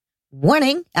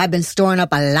Warning, I've been storing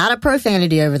up a lot of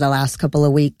profanity over the last couple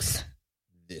of weeks.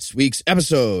 This week's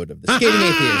episode of The Skating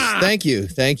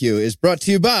Atheist, thank you, is brought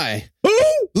to you by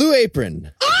Blue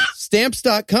Apron,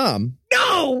 Stamps.com,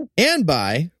 No! and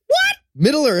by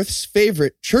Middle Earth's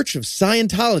favorite Church of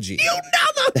Scientology,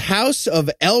 the House of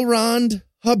L. Ron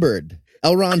Hubbard.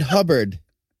 L. Ron Hubbard,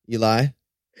 Eli.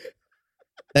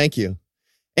 Thank you.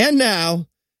 And now,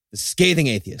 The Scathing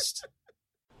Atheist.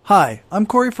 Hi, I'm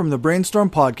Corey from the Brainstorm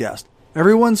Podcast,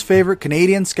 everyone's favorite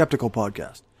Canadian skeptical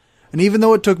podcast. And even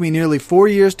though it took me nearly 4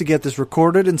 years to get this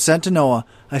recorded and sent to Noah,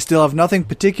 I still have nothing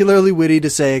particularly witty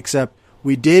to say except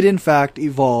we did in fact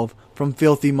evolve from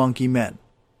filthy monkey men.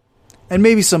 And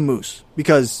maybe some moose,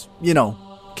 because, you know,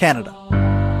 Canada.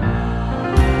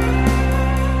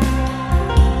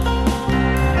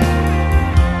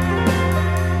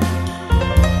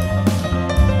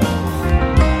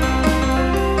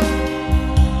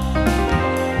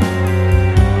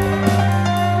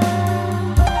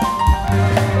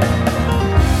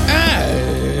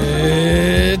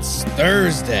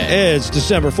 Thursday. It's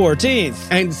December 14th.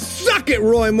 And suck it,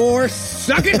 Roy Moore.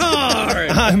 Suck it hard.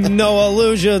 I'm Noah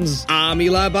Illusions. I'm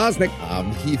Eli Bosnick.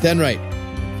 I'm Heath Enright.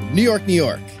 From New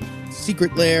York,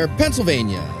 Secret Lair,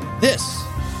 Pennsylvania. This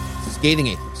is Skating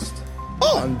Atheist.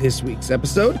 On this week's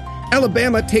episode,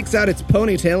 Alabama takes out its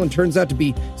ponytail and turns out to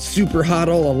be super hot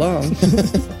all along.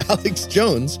 Alex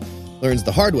Jones learns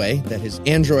the hard way that his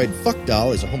android fuck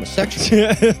doll is a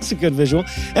homosexual. That's a good visual.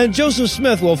 And Joseph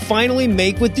Smith will finally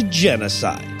make with the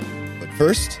genocide. But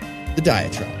first, the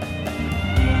diatribe.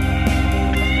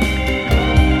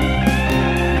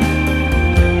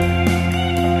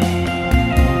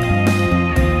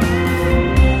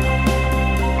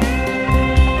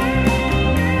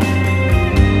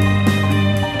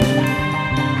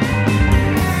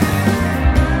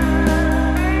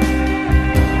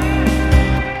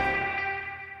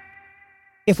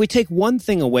 If we take one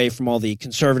thing away from all the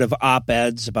conservative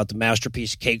op-eds about the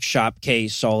Masterpiece Cake Shop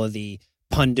case, all of the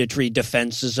punditry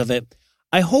defenses of it,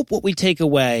 I hope what we take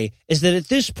away is that at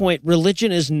this point,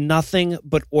 religion is nothing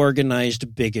but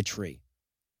organized bigotry.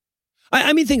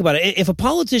 I mean, think about it. If a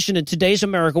politician in today's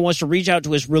America wants to reach out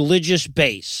to his religious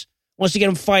base, wants to get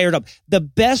them fired up, the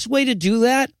best way to do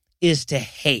that is to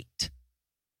hate.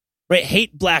 Right?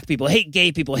 Hate black people, hate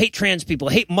gay people, hate trans people,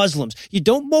 hate Muslims. You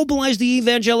don't mobilize the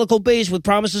evangelical base with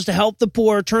promises to help the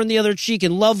poor, turn the other cheek,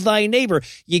 and love thy neighbor.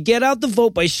 You get out the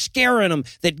vote by scaring them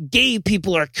that gay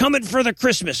people are coming for the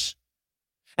Christmas.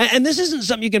 And this isn't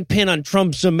something you can pin on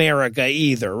Trump's America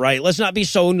either, right? Let's not be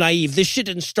so naive. This shit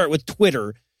didn't start with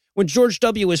Twitter. When George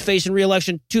W. was facing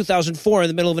re-election in 2004 in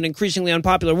the middle of an increasingly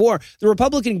unpopular war, the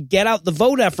Republican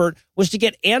get-out-the-vote effort was to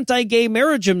get anti-gay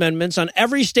marriage amendments on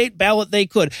every state ballot they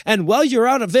could. And while you're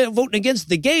out of voting against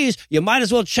the gays, you might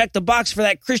as well check the box for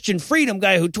that Christian freedom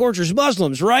guy who tortures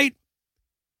Muslims, right?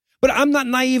 But I'm not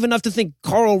naive enough to think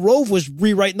Karl Rove was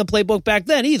rewriting the playbook back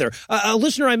then either. A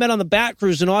listener I met on the Bat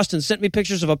Cruise in Austin sent me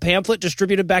pictures of a pamphlet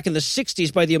distributed back in the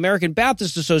 60s by the American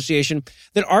Baptist Association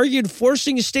that argued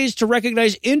forcing states to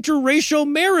recognize interracial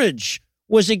marriage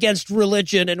was against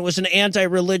religion and was an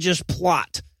anti-religious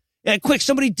plot. Quick,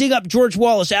 somebody dig up George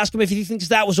Wallace, ask him if he thinks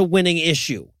that was a winning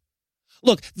issue.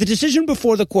 Look, the decision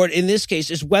before the court in this case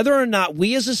is whether or not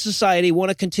we as a society want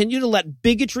to continue to let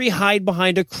bigotry hide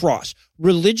behind a cross.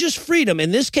 Religious freedom in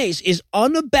this case is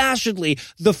unabashedly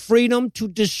the freedom to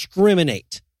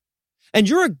discriminate. And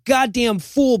you're a goddamn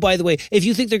fool, by the way, if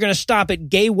you think they're going to stop at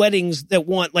gay weddings that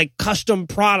want like custom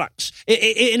products.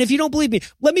 And if you don't believe me,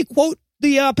 let me quote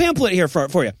the pamphlet here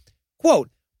for you.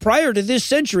 Quote, prior to this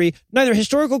century, neither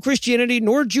historical Christianity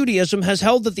nor Judaism has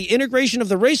held that the integration of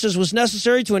the races was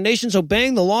necessary to a nation's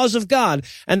obeying the laws of God,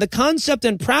 and the concept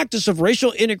and practice of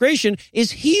racial integration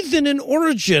is heathen in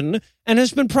origin and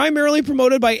has been primarily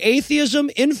promoted by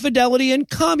atheism, infidelity, and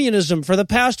communism for the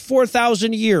past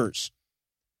 4,000 years.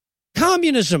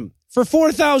 Communism for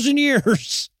 4,000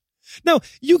 years. Now,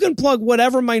 you can plug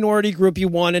whatever minority group you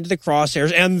want into the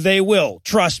crosshairs, and they will.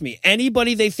 Trust me.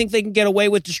 Anybody they think they can get away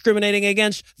with discriminating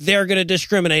against, they're going to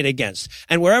discriminate against.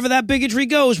 And wherever that bigotry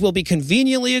goes will be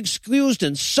conveniently excused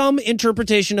in some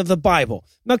interpretation of the Bible.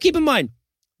 Now, keep in mind,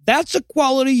 that's a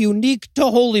quality unique to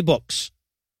holy books.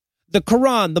 The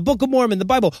Quran, the Book of Mormon, the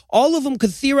Bible, all of them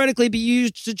could theoretically be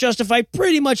used to justify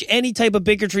pretty much any type of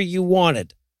bigotry you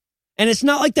wanted. And it's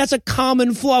not like that's a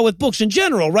common flaw with books in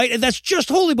general, right? That's just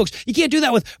holy books. You can't do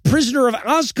that with Prisoner of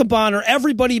Azkaban or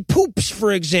Everybody Poops,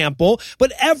 for example.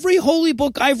 But every holy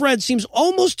book I've read seems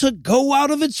almost to go out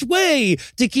of its way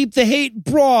to keep the hate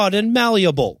broad and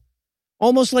malleable.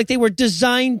 Almost like they were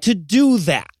designed to do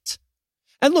that.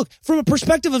 And look, from a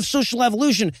perspective of social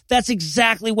evolution, that's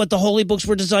exactly what the holy books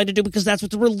were designed to do, because that's what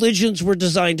the religions were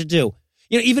designed to do.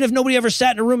 You know, even if nobody ever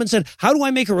sat in a room and said, how do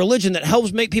I make a religion that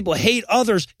helps make people hate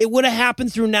others? It would have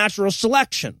happened through natural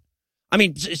selection. I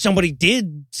mean, somebody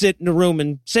did sit in a room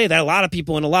and say that, a lot of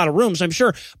people in a lot of rooms, I'm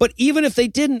sure. But even if they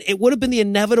didn't, it would have been the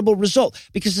inevitable result,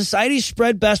 because societies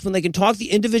spread best when they can talk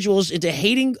the individuals into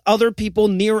hating other people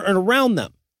near and around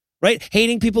them. Right?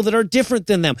 Hating people that are different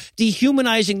than them,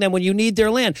 dehumanizing them when you need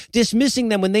their land, dismissing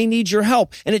them when they need your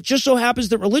help. And it just so happens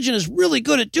that religion is really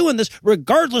good at doing this,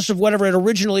 regardless of whatever it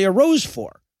originally arose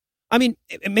for. I mean,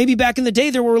 maybe back in the day,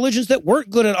 there were religions that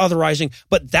weren't good at otherizing,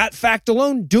 but that fact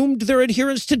alone doomed their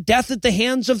adherents to death at the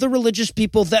hands of the religious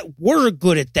people that were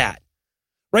good at that.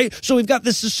 Right? So we've got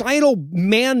this societal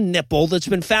man nipple that's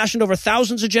been fashioned over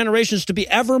thousands of generations to be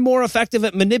ever more effective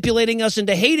at manipulating us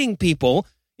into hating people,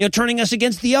 you know, turning us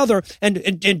against the other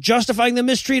and justifying the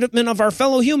mistreatment of our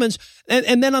fellow humans.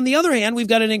 And then on the other hand, we've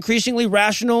got an increasingly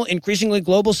rational, increasingly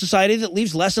global society that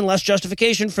leaves less and less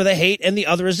justification for the hate and the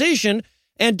otherization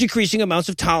and decreasing amounts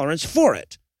of tolerance for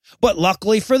it. But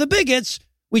luckily for the bigots,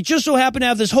 we just so happen to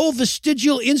have this whole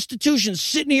vestigial institution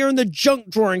sitting here in the junk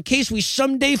drawer in case we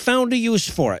someday found a use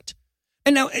for it.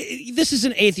 And now, this is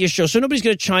an atheist show, so nobody's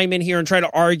going to chime in here and try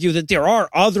to argue that there are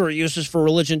other uses for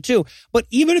religion too. But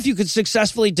even if you could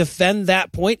successfully defend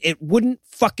that point, it wouldn't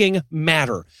fucking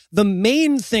matter. The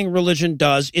main thing religion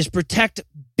does is protect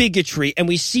bigotry, and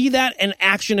we see that in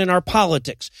action in our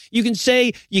politics. You can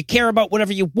say you care about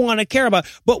whatever you want to care about,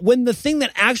 but when the thing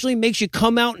that actually makes you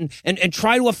come out and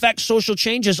try to affect social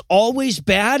change is always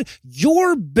bad,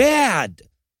 you're bad.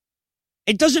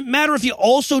 It doesn't matter if you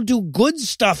also do good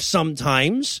stuff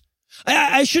sometimes.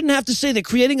 I shouldn't have to say that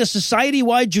creating a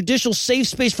society-wide judicial safe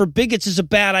space for bigots is a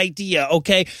bad idea,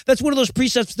 okay? That's one of those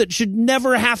precepts that should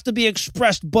never have to be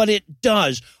expressed, but it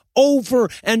does. Over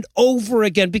and over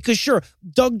again, because sure,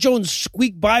 Doug Jones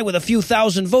squeaked by with a few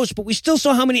thousand votes, but we still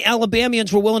saw how many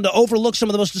Alabamians were willing to overlook some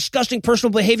of the most disgusting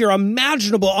personal behavior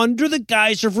imaginable under the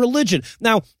guise of religion.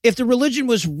 Now, if the religion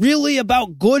was really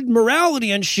about good morality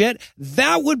and shit,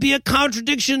 that would be a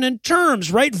contradiction in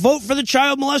terms, right? Vote for the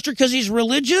child molester because he's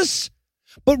religious?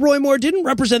 But Roy Moore didn't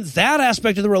represent that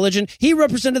aspect of the religion. He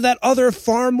represented that other,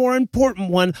 far more important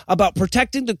one about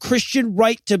protecting the Christian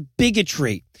right to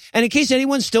bigotry. And in case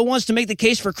anyone still wants to make the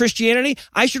case for Christianity,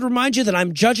 I should remind you that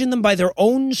I'm judging them by their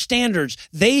own standards.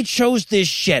 They chose this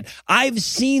shit. I've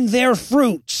seen their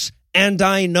fruits, and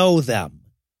I know them.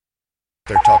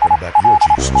 They're talking about your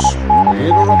Jesus. We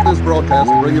interrupt this broadcast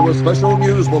and bring you a special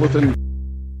news bulletin.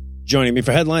 Joining me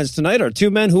for headlines tonight are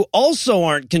two men who also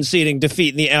aren't conceding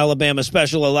defeat in the Alabama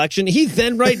special election, Heath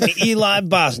Enright and Eli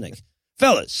Bosnick.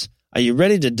 Fellas, are you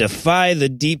ready to defy the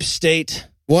deep state?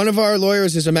 One of our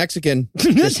lawyers is a Mexican,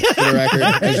 just for the record.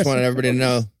 I just wanted everybody to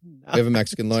know we have a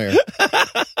Mexican lawyer.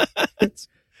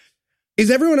 Is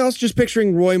everyone else just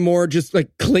picturing Roy Moore just like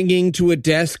clinging to a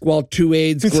desk while two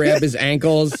aides grab his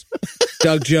ankles?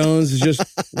 Doug Jones is just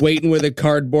waiting with a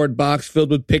cardboard box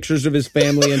filled with pictures of his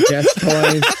family and desk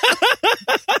toys.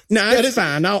 No, it's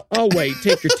fine. I'll wait.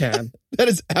 Take your time. That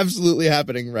is absolutely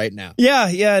happening right now.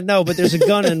 Yeah, no, but there's a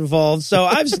gun involved, so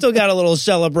I've still got a little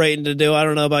celebrating to do. I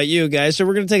don't know about you guys, so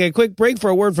we're going to take a quick break for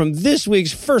a word from this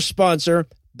week's first sponsor,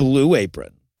 Blue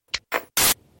Apron.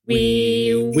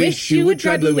 We wish you would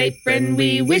try Blue Apron.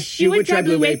 We wish you would try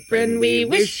Blue Apron. We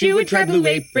wish you would try Blue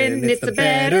Apron. It's a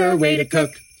better way to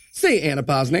cook. Say, Anna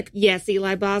Bosnick. Yes,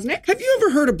 Eli Bosnick. Have you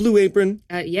ever heard of Blue Apron?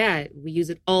 Yeah, we use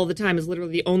it all the time. It's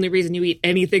literally the only reason you eat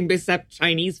anything except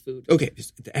Chinese food. Okay,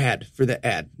 just the ad for the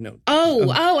ad. No.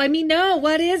 No,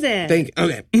 what is it?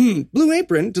 Okay. Blue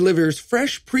Apron delivers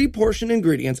fresh, pre-portioned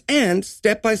ingredients and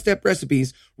step-by-step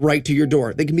recipes right to your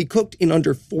door. They can be cooked in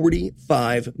under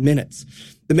 45 minutes.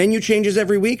 The menu changes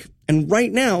every week, and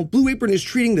right now, Blue Apron is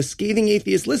treating the Scathing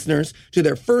Atheist listeners to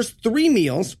their first 3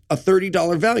 meals, a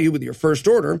 $30 value with your first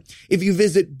order, if you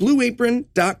visit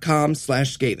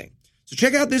blueapron.com/scathing. So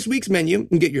check out this week's menu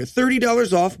and get your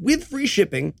 $30 off with free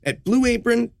shipping at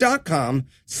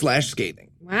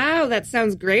blueapron.com/scathing. Wow, that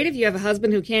sounds great if you have a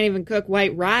husband who can't even cook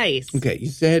white rice. Okay, you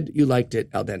said you liked it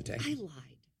al dente. I lied.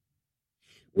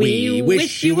 We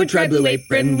wish you would try Blue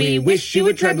Apron. We wish you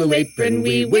would try Blue Apron.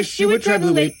 We wish you would try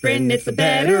Blue Apron. It's a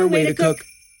better way to cook.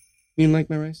 You didn't like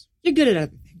my rice? You're good at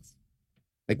other things.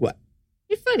 Like what?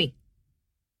 You're funny.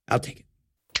 I'll take it.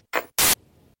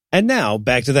 And now,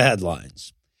 back to the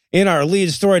headlines. In our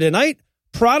lead story tonight,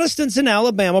 Protestants in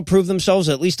Alabama prove themselves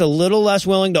at least a little less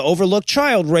willing to overlook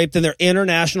child rape than their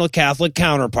international Catholic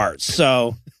counterparts.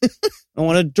 So I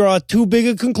want to draw too big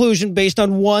a conclusion based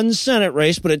on one Senate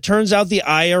race, but it turns out the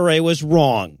IRA was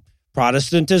wrong.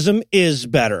 Protestantism is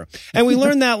better. And we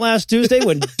learned that last Tuesday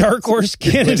when dark horse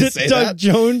candidate Doug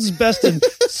Jones bested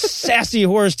sassy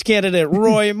horse candidate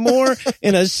Roy Moore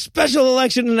in a special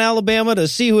election in Alabama to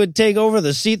see who would take over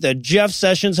the seat that Jeff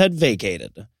Sessions had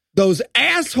vacated. Those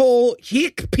asshole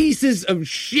hick pieces of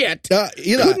shit.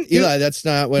 Eli, that's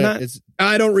not what it's.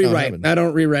 I don't rewrite. I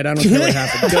don't care what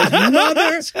happened.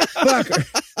 Those motherfucker.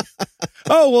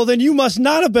 Oh, well, then you must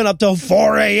not have been up till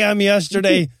 4 a.m.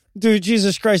 yesterday. Dude,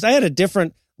 Jesus Christ. I had a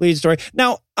different lead story.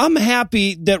 Now, I'm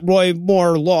happy that Roy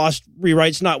Moore lost,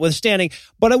 rewrites notwithstanding,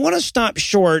 but I want to stop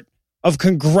short of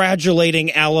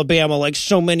congratulating Alabama like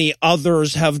so many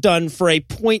others have done for a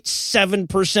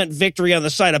 0.7% victory on the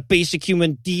side of basic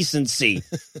human decency.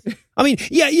 I mean,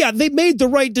 yeah, they made the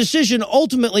right decision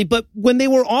ultimately, but when they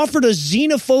were offered a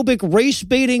xenophobic,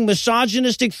 race-baiting,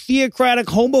 misogynistic, theocratic,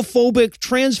 homophobic,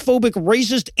 transphobic,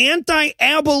 racist,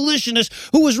 anti-abolitionist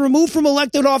who was removed from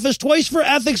elected office twice for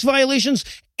ethics violations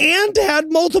and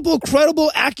had multiple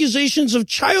credible accusations of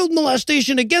child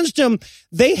molestation against him,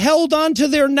 they held on to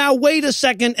their now wait a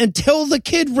second until the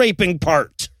kid raping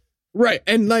part. Right,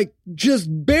 and like just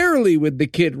barely with the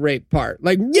kid rape part.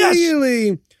 Like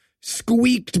really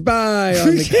squeaked by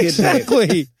on the kid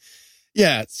rape.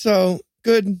 Yeah, so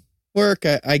good work,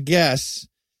 I guess.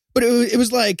 But it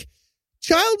was like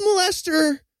child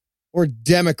molester or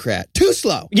Democrat. Too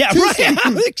slow. Yeah, Too right.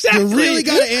 slow. Exactly. You really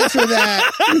got to answer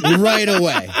that right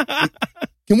away.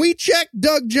 Can we check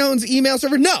Doug Jones' email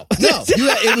server? No.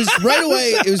 It was right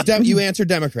away. It was you answered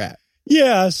Democrat.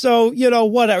 Yeah, so,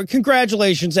 whatever.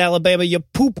 Congratulations, Alabama. You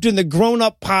pooped in the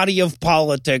grown-up potty of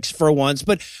politics for once.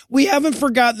 But we haven't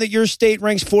forgotten that your state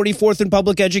ranks 44th in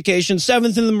public education,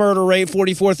 7th in the murder rate,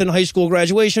 44th in high school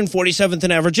graduation, 47th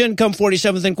in average income,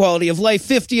 47th in quality of life,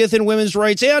 50th in women's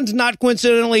rights, and, not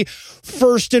coincidentally,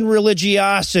 1st in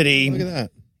religiosity. Look at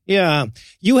that. Yeah.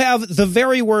 You have the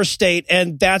very worst state,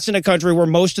 and that's in a country where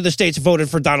most of the states voted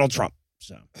for Donald Trump.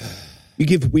 So... You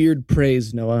give weird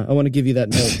praise, Noah. I want to give you that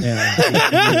note now.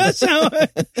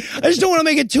 I just don't want to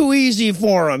make it too easy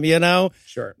for him,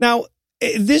 Sure. Now,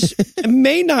 this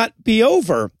may not be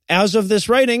over. As of this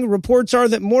writing, reports are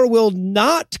that Moore will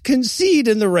not concede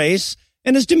in the race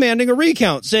and is demanding a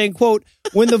recount, saying, quote,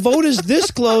 when the vote is this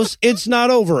close, it's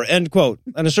not over, end quote.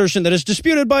 An assertion that is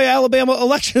disputed by Alabama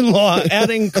election law,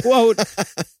 adding, quote,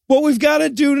 what we've got to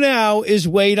do now is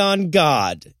wait on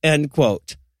God, end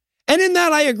quote. And in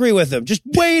that, I agree with him. Just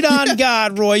wait on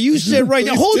God, Roy. You sit right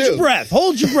now. Hold your breath.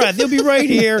 Hold your breath. He'll be right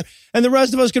here. And the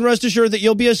rest of us can rest assured that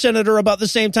you'll be a senator about the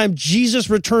same time Jesus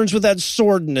returns with that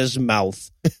sword in his mouth.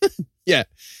 Yeah.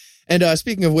 And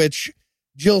speaking of which,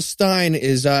 Jill Stein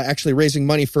is actually raising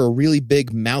money for a really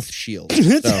big mouth shield.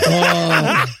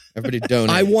 So, everybody donate.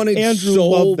 I wanted Andrew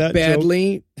so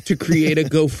badly to create a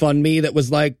GoFundMe that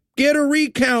was like, get a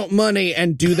recount money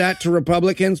and do that to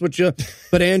Republicans,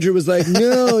 but Andrew was like,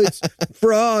 no, it's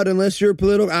fraud unless you're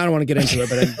political. I don't want to get into it,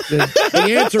 but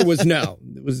the answer was no.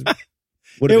 It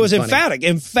was emphatic.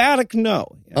 Emphatic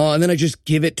no. Oh, and then I just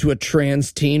give it to a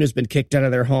trans teen who's been kicked out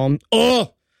of their home.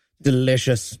 Oh,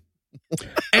 delicious.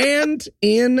 And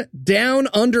in down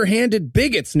underhanded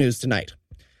bigots news tonight,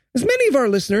 as many of our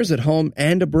listeners at home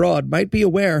and abroad might be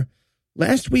aware,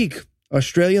 last week,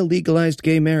 Australia legalized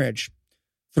gay marriage,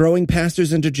 throwing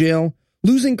pastors into jail,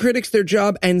 losing critics their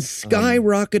job, and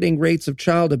skyrocketing rates of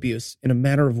child abuse in a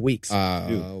matter of weeks.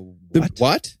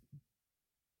 What?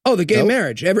 Oh, the gay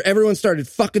marriage. Everyone started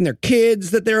fucking their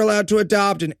kids that they're allowed to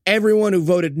adopt, and everyone who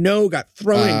voted no got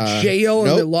thrown in jail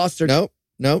and they lost their...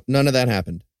 Nope, none of that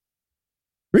happened.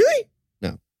 Really?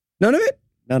 No. None of it?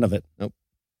 None of it. Nope.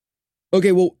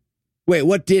 Okay, well, wait,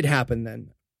 what did happen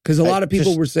then? Because a lot of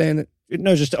people were saying that...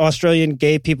 No, just Australian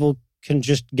gay people can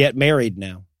just get married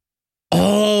now.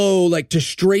 Oh, like to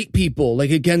straight people,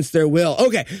 like against their will.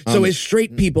 Okay, so as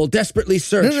straight people desperately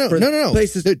search for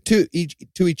places to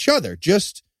each other,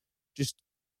 just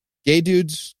gay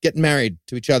dudes getting married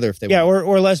to each other if they want.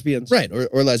 or lesbians, right?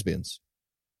 Or lesbians.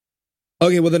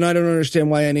 Okay, well then I don't understand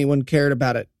why anyone cared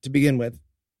about it to begin with.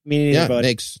 It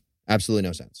makes absolutely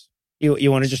no sense.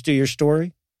 You want to just do your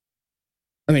story?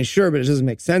 I mean, sure, but it doesn't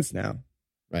make sense now.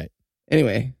 Right.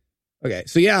 Anyway, okay,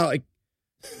 so like.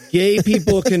 Gay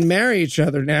people can marry each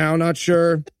other now. Not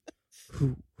sure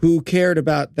who cared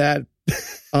about that.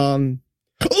 The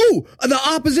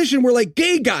opposition were like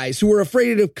gay guys who were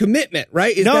afraid of commitment,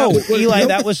 right? Eli,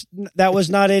 that was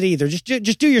not it either.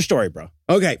 Just do your story, bro.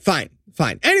 Okay, fine.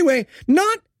 Anyway,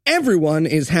 not everyone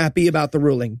is happy about the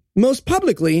ruling. Most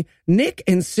publicly, Nick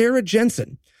and Sarah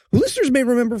Jensen, who listeners may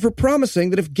remember for promising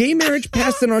that if gay marriage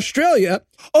passed in Australia,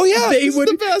 they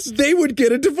would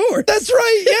get a divorce. That's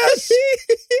right, yes.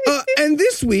 And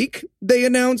this week, they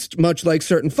announced, much like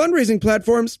certain fundraising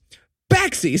platforms,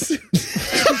 backsies.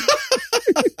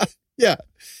 Yeah.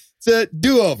 It's a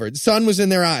do-over. The sun was in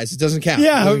their eyes. It doesn't count.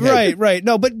 Yeah, right.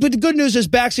 No, but the good news is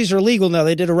backsies are legal now.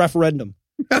 They did a referendum.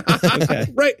 Okay.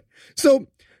 Right. So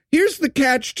here's the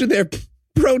catch to their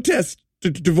protest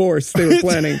to divorce they were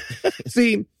planning.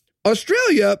 See,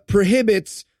 Australia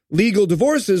prohibits legal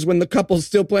divorces when the couple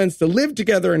still plans to live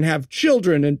together and have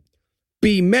children and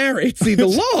be married. See, the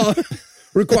law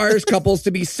requires couples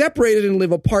to be separated and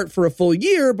live apart for a full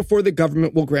year before the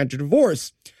government will grant a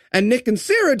divorce. And Nick and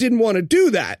Sarah didn't want to do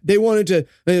that. They wanted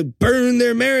to burn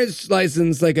their marriage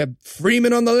license like a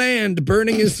freeman on the land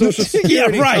burning his social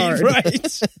security card.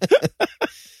 Right.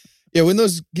 Yeah, when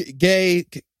those gay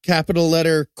capital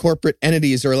letter corporate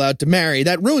entities are allowed to marry,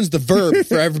 that ruins the verb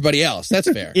for everybody else. That's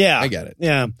fair. Yeah. I get it.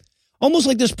 Yeah. Almost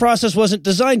like this process wasn't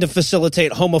designed to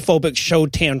facilitate homophobic show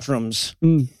tantrums.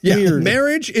 Yeah, Weird.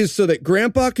 marriage is so that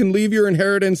grandpa can leave your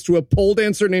inheritance to a pole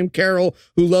dancer named Carol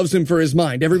who loves him for his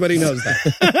mind. Everybody knows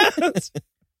that.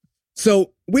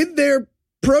 So with their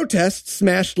protests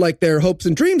smashed like their hopes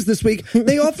and dreams this week,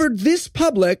 they offered this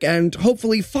public and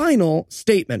hopefully final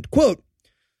statement. Quote,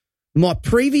 "My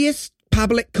previous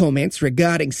public comments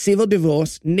regarding civil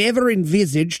divorce never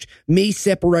envisaged me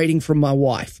separating from my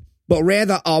wife, but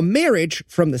rather our marriage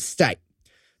from the state.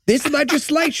 This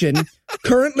legislation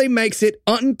currently makes it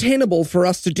untenable for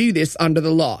us to do this under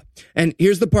the law." And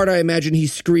here's the part I imagine he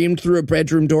screamed through a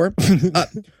bedroom door.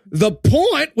 "The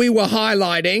point we were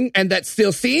highlighting, and that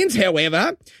still stands,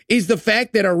 however, is the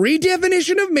fact that a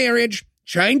redefinition of marriage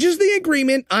changes the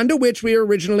agreement under which we were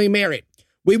originally married.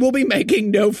 We will be making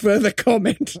no further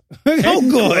comment." Oh,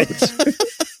 good.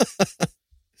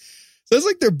 Sounds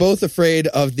like they're both afraid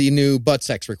of the new butt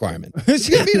sex requirement. It's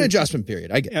going to be an adjustment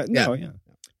period. I get it. Yeah.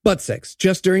 Butt sex,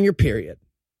 just during your period.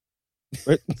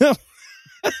 No.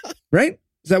 Right?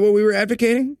 Is that what we were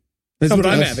advocating? That's what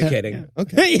I'm Sometimes. advocating.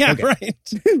 Okay. Yeah, Okay. right.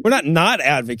 We're not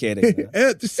advocating.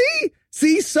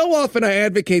 See, so often I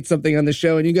advocate something on the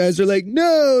show and you guys are like,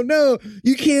 no,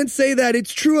 you can't say that.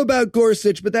 It's true about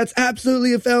Gorsuch, but that's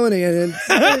absolutely a felony. And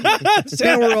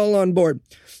now we're all on board.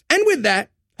 And with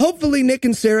that, hopefully Nick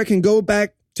and Sarah can go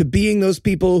back to being those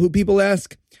people who people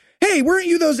ask, hey, weren't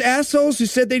you those assholes who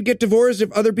said they'd get divorced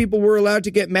if other people were allowed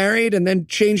to get married and then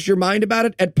changed your mind about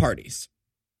it at parties?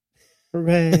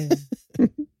 Hooray.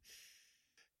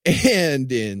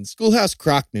 And in Schoolhouse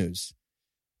Croc news,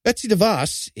 Betsy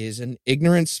DeVos is an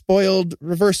ignorant, spoiled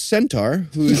reverse centaur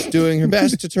who's doing her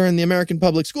best to turn the American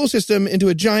public school system into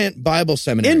a giant Bible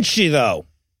seminary. Isn't she, though?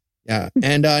 Yeah,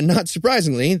 and not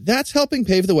surprisingly, that's helping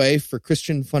pave the way for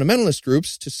Christian fundamentalist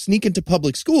groups to sneak into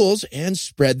public schools and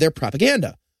spread their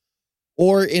propaganda.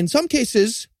 Or in some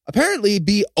cases, apparently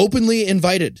be openly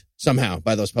invited somehow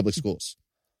by those public schools.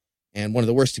 And one of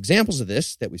the worst examples of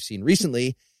this that we've seen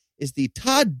recently is the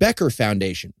Todd Becker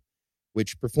Foundation,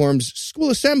 which performs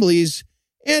school assemblies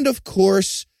and, of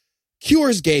course,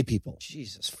 cures gay people.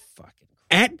 Jesus fucking Christ.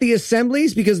 At the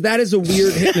assemblies, because that is a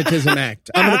weird hypnotism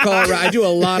act. I'm going to call it right. I do a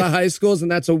lot of high schools,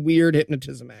 and that's a weird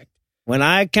hypnotism act. When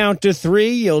I count to 3,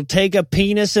 you'll take a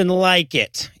penis and like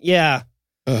it. Yeah.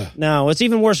 No, it's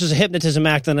even worse as a hypnotism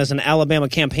act than as an Alabama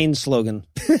campaign slogan.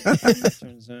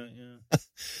 Turns out, yeah.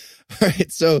 All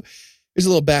right, so here's a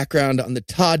little background on the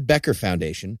Todd Becker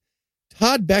Foundation.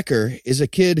 Todd Becker is a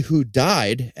kid who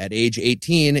died at age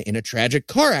 18 in a tragic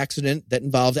car accident that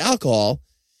involved alcohol.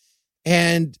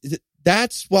 And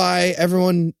that's why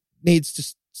everyone needs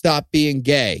to stop being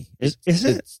gay. Is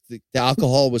it? The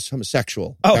alcohol was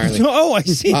homosexual, Oh, apparently. oh, I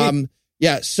see.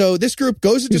 Yeah, so this group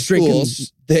goes into He's drinking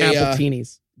schools. They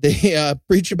Appletinis.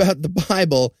 preach about the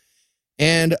Bible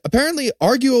and apparently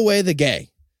argue away the gay.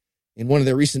 In one of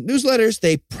their recent newsletters,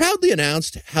 they proudly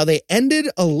announced how they ended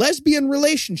a lesbian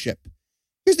relationship.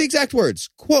 Here's the exact words,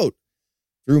 quote,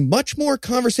 "Through much more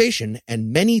conversation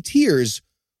and many tears,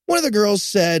 one of the girls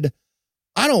said,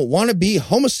 'I don't want to be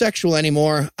homosexual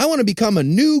anymore. I want to become a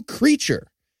new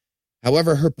creature.'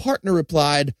 However, her partner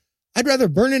replied, 'I'd rather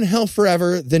burn in hell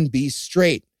forever than be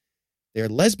straight.' Their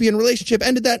lesbian relationship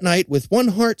ended that night with one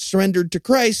heart surrendered to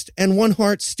Christ and one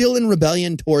heart still in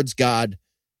rebellion towards God."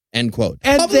 End quote.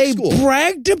 And Public they school.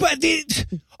 bragged about it.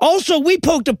 Also, we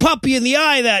poked a puppy in the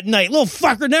eye that night. Little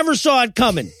fucker never saw it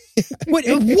coming. What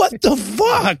the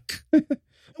fuck?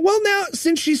 Well, now,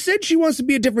 since she said she wants to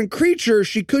be a different creature,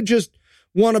 she could just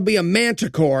want to be a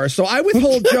manticore. So I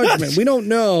withhold judgment. We don't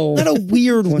know. A lot of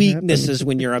weird What weaknesses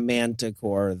when you're a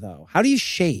manticore, though. How do you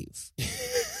shave?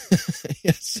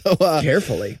 Yeah, so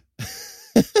Carefully.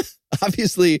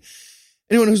 Obviously,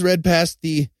 anyone who's read past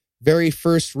the very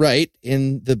first right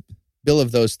in the bill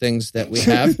of those things that we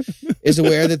have is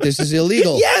aware that this is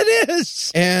illegal. Yeah, it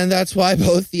is. And that's why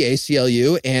both the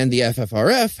ACLU and the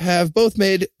FFRF have both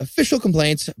made official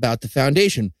complaints about the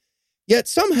foundation. Yet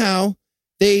somehow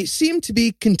they seem to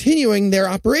be continuing their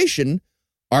operation,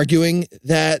 arguing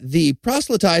that the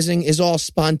proselytizing is all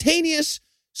spontaneous,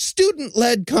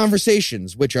 student-led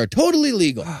conversations, which are totally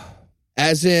legal.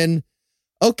 As in,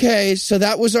 okay, so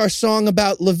that was our song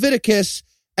about Leviticus.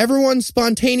 Everyone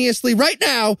spontaneously, right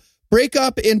now, break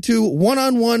up into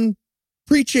one-on-one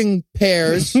preaching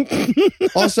pairs.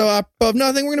 Also, up above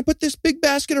nothing, we're going to put this big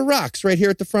basket of rocks right here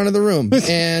at the front of the room.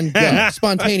 And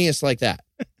spontaneous like that.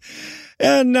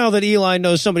 And now that Eli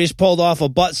knows somebody's pulled off a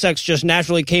butt sex just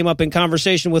naturally came up in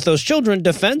conversation with those children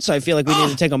defense, I feel like we need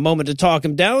to take a moment to talk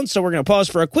him down. So we're going to pause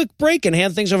for a quick break and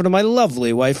hand things over to my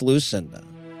lovely wife, Lucinda.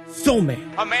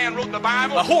 Soulmate. A man wrote the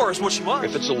Bible. A whore is what she was.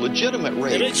 If it's a legitimate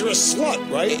rape. It makes you a slut,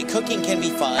 right? Cooking can be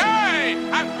fun. Hey,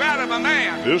 I'm proud of a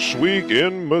man. This week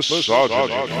in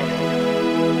misogyny.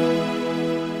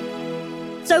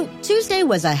 So Tuesday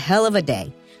was a hell of a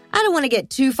day. I don't want to get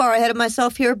too far ahead of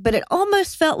myself here, but it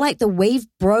almost felt like the wave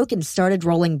broke and started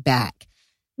rolling back.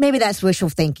 Maybe that's wishful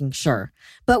thinking, sure.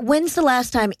 But when's the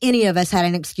last time any of us had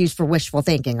an excuse for wishful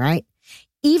thinking, right?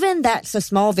 Even that's a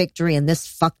small victory in this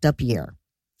fucked up year.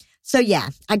 So yeah,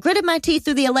 I gritted my teeth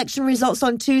through the election results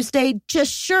on Tuesday,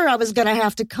 just sure I was going to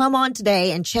have to come on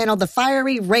today and channel the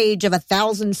fiery rage of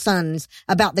 1,000 suns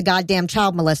about the goddamn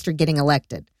child molester getting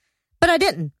elected. But I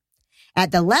didn't.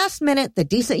 At the last minute, the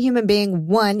decent human being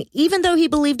won, even though he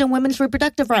believed in women's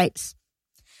reproductive rights.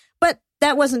 But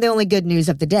that wasn't the only good news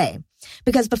of the day.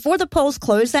 Because before the polls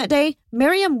closed that day,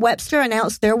 Merriam-Webster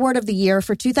announced their word of the year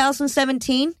for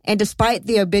 2017, and despite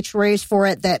the obituaries for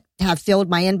it that have filled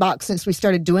my inbox since we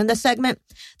started doing this segment,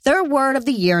 their word of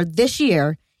the year this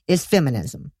year is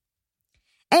feminism.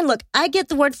 And look, I get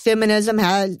the word feminism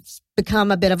has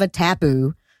become a bit of a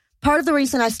taboo. Part of the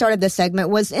reason I started this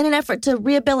segment was in an effort to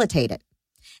rehabilitate it.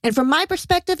 And from my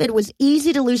perspective, it was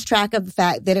easy to lose track of the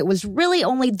fact that it was really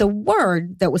only the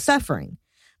word that was suffering.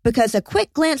 Because a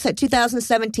quick glance at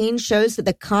 2017 shows that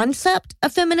the concept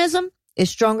of feminism is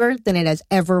stronger than it has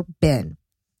ever been.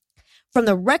 From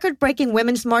the record-breaking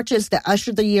women's marches that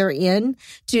ushered the year in,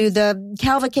 to the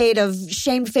cavalcade of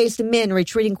shame-faced men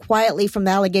retreating quietly from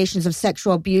the allegations of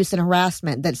sexual abuse and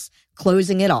harassment that's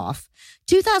closing it off,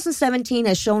 2017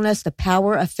 has shown us the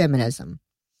power of feminism.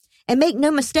 And make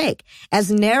no mistake, as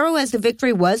narrow as the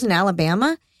victory was in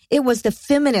Alabama, it was the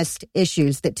feminist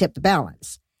issues that tipped the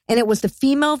balance. And it was the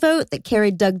female vote that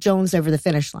carried Doug Jones over the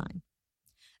finish line.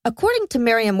 According to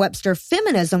Merriam-Webster,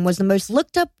 feminism was the most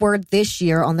looked up word this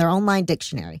year on their online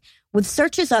dictionary, with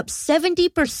searches up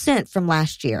 70% from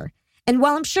last year. And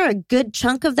while I'm sure a good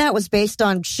chunk of that was based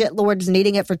on shitlords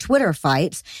needing it for Twitter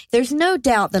fights, there's no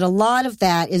doubt that a lot of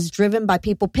that is driven by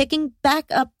people picking back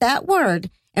up that word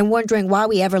and wondering why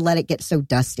we ever let it get so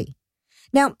dusty.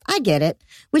 Now, I get it.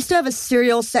 We still have a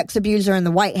serial sex abuser in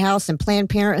the White House, and Planned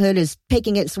Parenthood is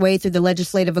picking its way through the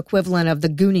legislative equivalent of the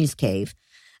Goonies cave.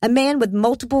 A man with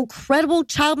multiple credible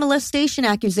child molestation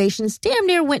accusations damn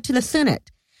near went to the Senate.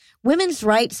 Women's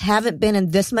rights haven't been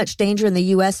in this much danger in the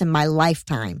U.S. in my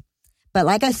lifetime. But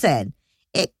like I said,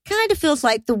 it kind of feels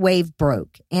like the wave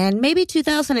broke, and maybe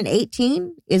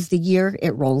 2018 is the year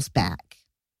it rolls back.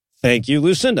 Thank you,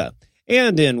 Lucinda.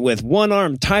 And in With One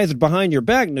Arm Tithed Behind Your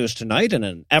Back news tonight, in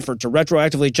an effort to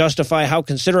retroactively justify how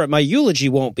considerate my eulogy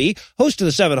won't be, host of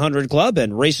the 700 Club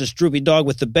and racist droopy dog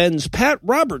with the bends, Pat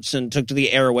Robertson, took to the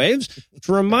airwaves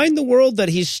to remind the world that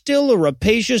he's still a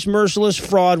rapacious, merciless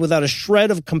fraud without a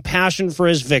shred of compassion for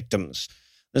his victims.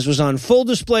 This was on full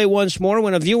display once more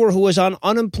when a viewer who was on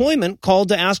unemployment called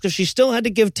to ask if she still had to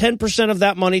give 10% of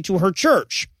that money to her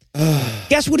church.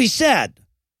 Guess what he said?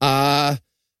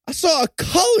 I saw a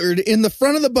colored in the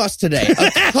front of the bus today.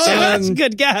 That's a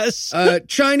good guess.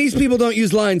 Chinese people don't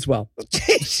use lines well.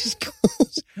 Jesus.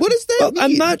 What does that mean?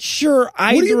 I'm not sure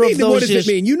either what do you mean, of those. What does it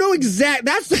mean? You know exact.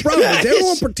 That's the problem.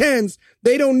 Everyone pretends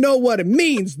they don't know what it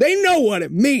means. They know what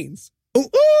it means.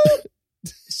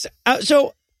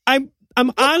 So I'm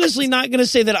honestly not going to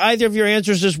say that either of your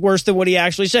answers is worse than what he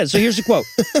actually said. So here's the quote.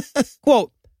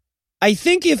 Quote, I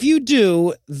think if you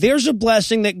do, there's a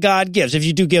blessing that God gives. If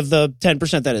you do give the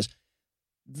 10%, that is.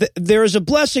 There is a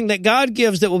blessing that God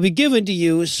gives that will be given to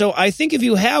you. So I think if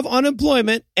you have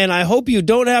unemployment, and I hope you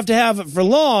don't have to have it for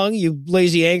long, you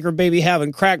lazy anchor baby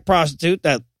having crack prostitute.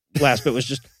 That last bit was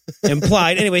just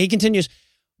implied. Anyway, he continues.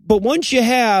 But once you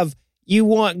have, you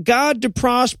want God to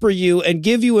prosper you and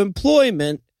give you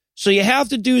employment. So you have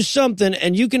to do something,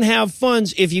 and you can have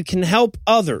funds if you can help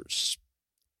others.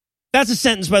 That's a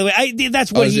sentence, by the way.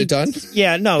 That's what is it done?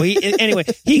 Yeah, no. Anyway,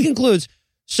 he concludes,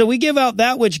 so we give out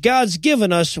that which God's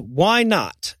given us. Why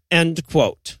not? End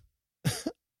quote.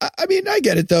 I mean, I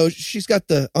get it, though. She's got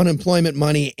the unemployment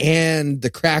money and the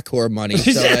crack whore money.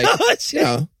 So, like, you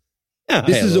know. Yeah.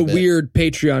 This is a weird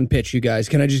Patreon pitch, you guys.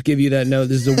 Can I just give you that note?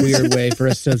 This is a weird way for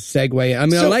us to segue. I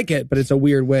mean, I like it, but it's a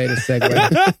weird way to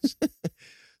segue.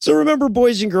 So remember,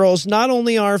 boys and girls, not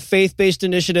only are faith-based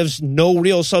initiatives no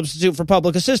real substitute for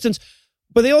public assistance,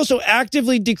 but they also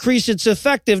actively decrease its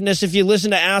effectiveness if you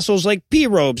listen to assholes like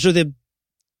P-Robes or the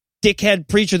dickhead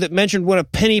preacher that mentioned what a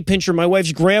penny pincher my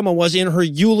wife's grandma was in her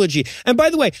eulogy. And by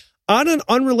the way, on an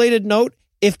unrelated note,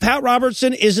 if Pat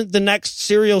Robertson isn't the next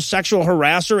serial sexual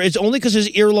harasser, it's only because his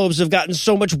earlobes have gotten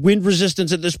so much wind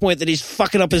resistance at this point that he's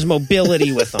fucking up his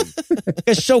mobility with them.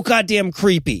 It's so goddamn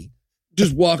creepy.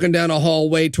 Just walking down a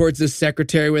hallway towards his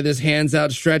secretary with his hands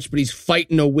outstretched, but he's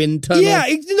fighting a wind tunnel. Yeah,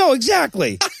 no,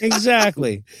 exactly.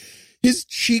 Exactly. His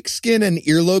cheek skin and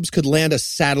earlobes could land a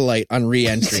satellite on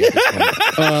re-entry at this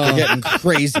point. They're getting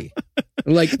crazy.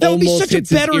 Like, that would be such a hits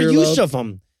his better earlobe. use of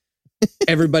them.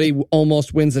 Everybody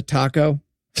almost wins a taco.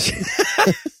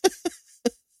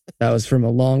 That was from a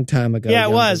long time ago. Yeah,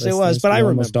 it was, but I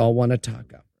remember. Almost all won a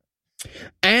taco.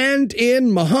 And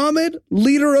in Muhammad,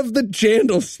 leader of the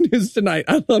Jandals news tonight.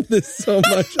 I love this so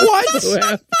much.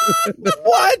 What?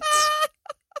 What?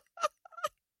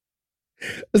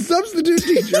 A substitute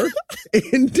teacher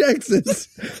in Texas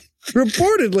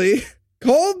reportedly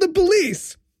called the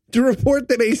police to report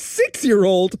that a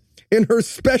 6-year-old in her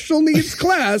special needs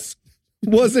class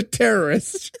was a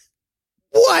terrorist.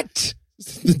 What?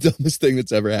 It's the dumbest thing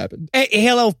that's ever happened. Hey,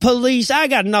 hello, police. I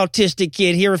got an autistic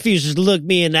kid here, refuses to look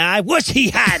me in the eye. What's he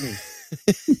hiding?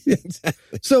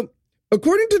 Exactly. So,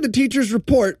 according to the teacher's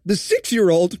report, the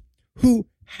 6-year-old who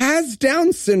has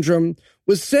Down syndrome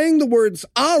was saying the words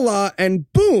Allah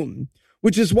and boom,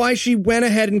 which is why she went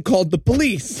ahead and called the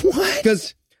police. What?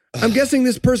 Because I'm guessing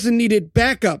this person needed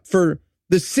backup for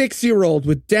the 6-year-old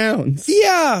with Downs.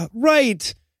 Yeah,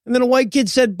 right. And then a white kid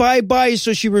said bye-bye,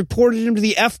 so she reported him to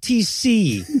the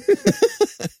FTC.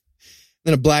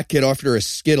 Then a black kid offered her a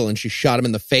Skittle and she shot him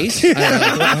in the face.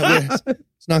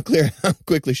 It's not clear how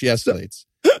quickly she escalates.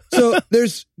 So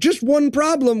there's just one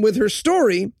problem with her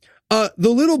story. The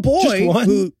little boy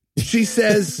who she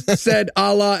said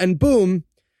Allah and boom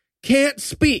can't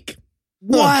speak.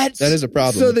 What? That is a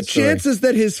problem. So the chances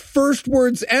that his first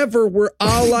words ever were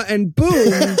Allah and boom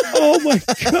oh my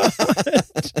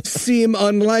God, seem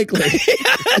unlikely.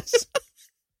 Yes.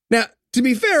 Now, to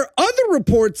be fair, other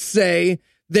reports say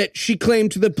that she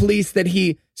claimed to the police that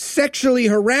he sexually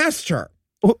harassed her,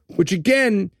 which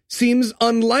again seems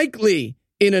unlikely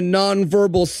in a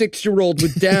nonverbal 6-year-old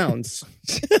with Downs.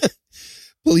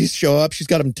 Police show up. She's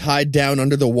got him tied down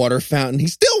under the water fountain. He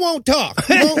still won't talk.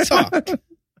 He won't talk.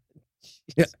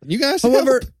 Yeah. You guys,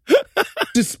 however,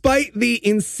 despite the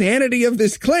insanity of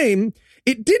this claim,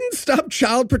 it didn't stop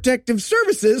Child Protective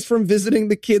Services from visiting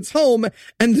the kid's home,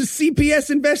 and the CPS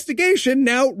investigation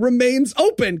now remains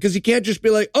open because you can't just be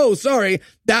like, oh, sorry,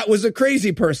 that was a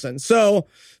crazy person. So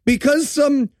because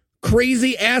some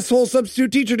crazy asshole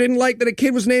substitute teacher didn't like that a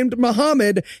kid was named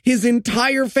Muhammad, his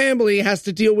entire family has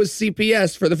to deal with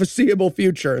CPS for the foreseeable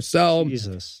future. So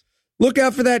Jesus. Look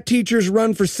out for that teacher's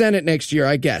run for Senate next year,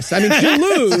 I guess. I mean, she'll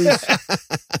lose,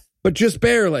 but just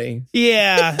barely.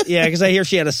 Yeah, because I hear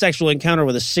she had a sexual encounter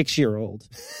with a 6-year-old.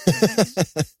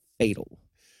 Fatal.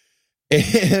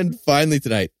 And finally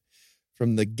tonight,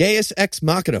 from the Gaius Ex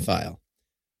Machina file,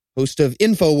 host of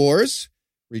InfoWars,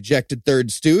 rejected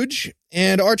third stooge,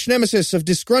 and arch nemesis of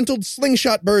disgruntled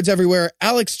slingshot birds everywhere,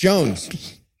 Alex Jones,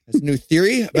 has a new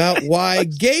theory about why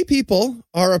gay people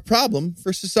are a problem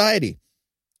for society.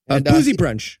 And boozy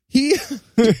brunch.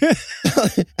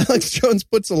 Alex Jones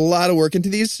puts a lot of work into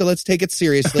these, so let's take it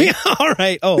seriously. All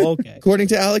right. Oh, okay. According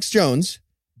to Alex Jones,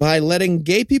 by letting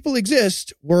gay people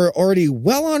exist, we're already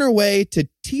well on our way to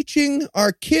teaching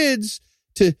our kids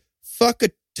to fuck a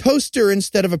toaster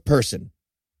instead of a person.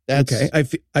 That's okay. I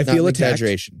feel attacked.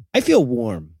 Exaggeration. I feel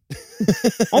warm.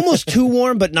 Almost too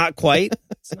warm, but not quite.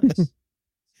 That's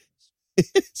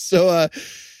nice. So,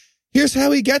 here's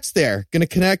how he gets there. Going to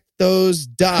connect those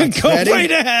dots. Go Ready?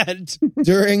 right ahead.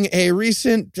 During a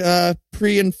recent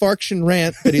pre-infarction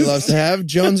rant that he loves to have,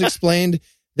 Jones explained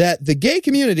that the gay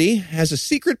community has a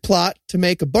secret plot to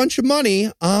make a bunch of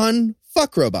money on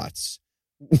fuck robots,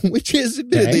 which is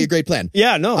admittedly a great plan.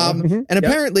 Yeah, no. And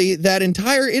apparently that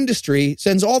entire industry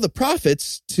sends all the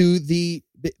profits to the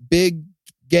big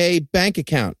gay bank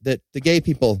account that the gay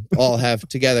people all have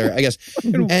together, I guess.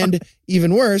 And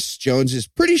even worse, Jones is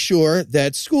pretty sure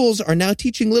that schools are now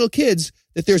teaching little kids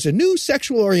that there's a new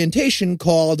sexual orientation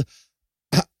called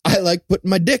I like putting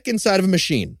my dick inside of a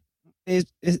machine. I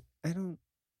don't.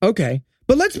 Okay.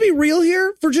 But let's be real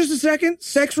here for just a second.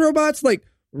 Sex robots, like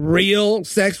real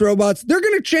sex robots, they're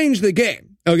going to change the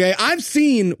game. Okay. I've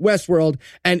seen Westworld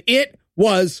and it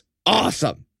was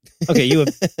awesome. Okay. You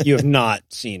have not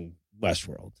seen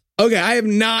Westworld. Okay. I have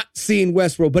not seen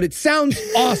Westworld, but it sounds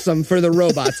awesome for the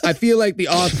robots. I feel like the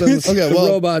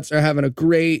robots are having a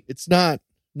great. It's not.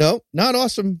 No, not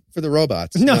awesome for the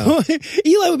robots. No.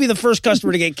 Eli would be the first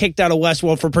customer to get kicked out of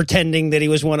Westworld for pretending that he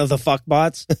was one of the fuck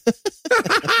bots.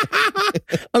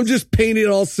 I'm just painting it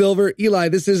all silver. Eli,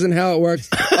 this isn't how it works.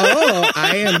 Oh,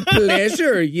 I am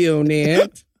pleasure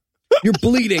unit. You're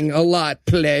bleeding a lot,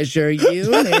 pleasure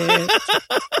unit.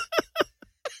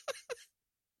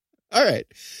 All right.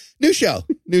 New show.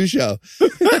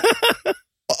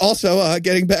 Also,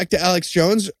 getting back to Alex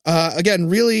Jones, again,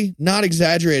 really not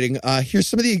exaggerating. Here's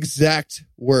some of the exact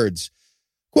words.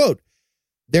 Quote,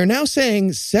 they're now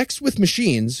saying sex with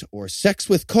machines or sex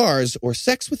with cars or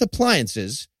sex with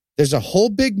appliances. There's a whole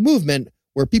big movement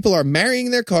where people are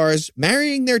marrying their cars,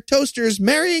 marrying their toasters,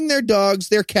 marrying their dogs,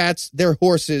 their cats, their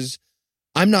horses.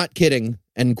 I'm not kidding,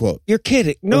 end quote. You're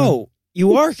kidding. No,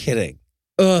 you are kidding.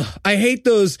 I hate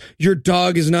those your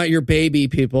dog is not your baby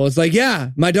people. It's like,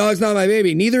 yeah, my dog's not my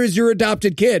baby. Neither is your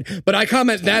adopted kid. But I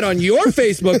comment that on your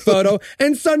Facebook photo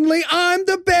and suddenly I'm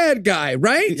the bad guy,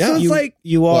 right? Yeah. So it's like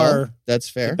you are. Well, that's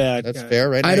fair. That's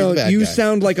fair, right? I don't. You guy.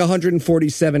 sound like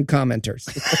 147 commenters.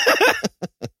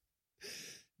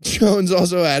 Jones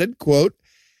also added, quote,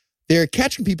 they're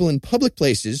catching people in public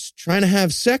places trying to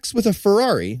have sex with a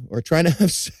Ferrari or trying to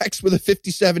have sex with a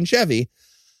 57 Chevy.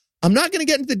 I'm not going to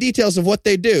get into the details of what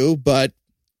they do, but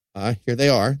here they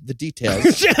are, the details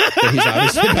that he's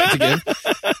obviously about to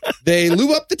give. They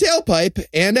lube up the tailpipe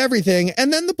and everything,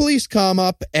 and then the police come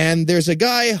up, and there's a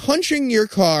guy hunching your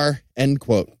car, end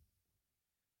quote.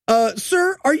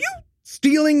 Sir, are you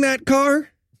stealing that car?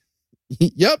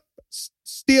 Yep,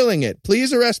 stealing it.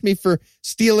 Please arrest me for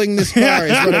stealing this car.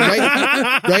 Is what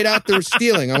I write out there,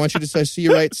 stealing. I want you to see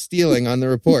you write stealing on the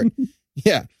report.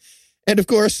 Yeah. And of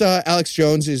course, Alex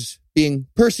Jones is being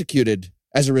persecuted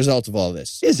as a result of all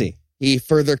this. Is he? He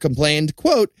further complained,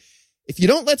 quote, if you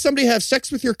don't let somebody have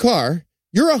sex with your car,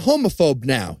 you're a homophobe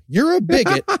now. You're a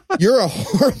bigot. You're a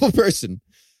horrible person.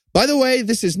 By the way,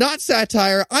 this is not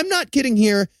satire. I'm not kidding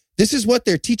here. This is what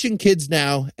they're teaching kids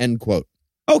now, end quote.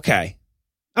 Okay.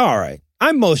 All right.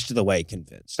 I'm most of the way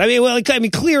convinced. I mean,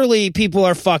 clearly people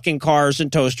are fucking cars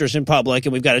and toasters in public,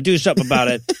 and we've got to do something about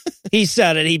it. He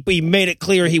said it. He made it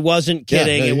clear he wasn't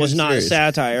kidding. It was not serious.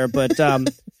 Satire, but I'm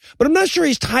not sure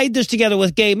he's tied this together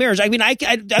with gay marriage. I mean, I'm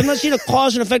not seeing a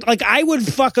cause and effect. Like, I would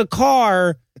fuck a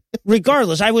car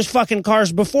regardless. I was fucking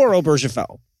cars before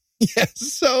Obergefell. Yes.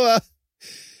 So,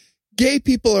 gay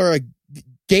people are a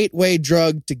gateway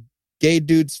drug to gay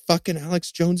dudes fucking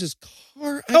Alex Jones's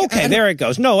car. Okay, there it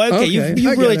goes. No, okay, you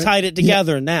really tied it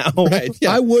together now. Right,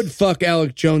 yeah. I would fuck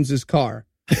Alex Jones's car,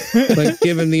 but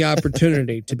given the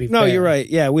opportunity, to be fair. No, you're right.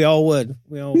 Yeah, we all would.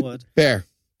 Fair.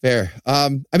 I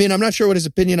mean, I'm not sure what his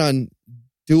opinion on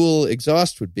dual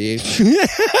exhaust would be.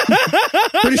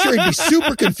 Pretty sure he'd be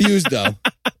super confused, though,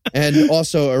 and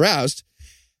also aroused,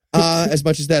 as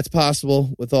much as that's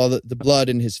possible with all the blood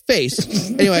in his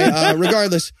face. Anyway,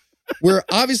 regardless, we're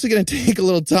obviously going to take a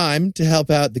little time to help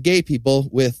out the gay people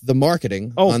with the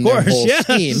marketing on their whole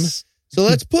scheme. So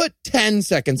let's put 10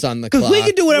 seconds on the clock. Because we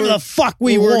can do whatever the fuck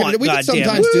we want. We can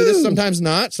sometimes do this, sometimes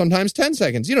not, sometimes 10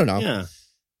 seconds. You don't know. Yeah.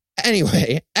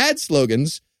 Anyway, ad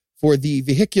slogans for the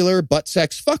vehicular butt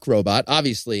sex fuck robot.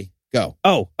 Obviously, go.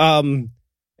 Oh,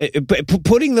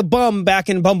 putting the bum back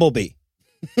in Bumblebee.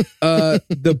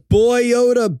 The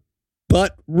Boyota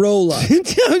butt roller.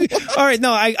 All right,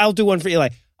 no, I'll do one for Eli.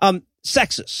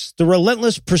 Sexus, the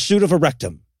relentless pursuit of a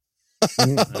rectum.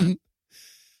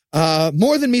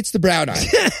 More than meets the brown eye.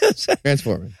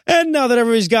 Transformer. And now that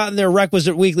everybody's gotten their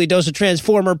requisite weekly dose of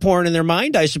Transformer porn in their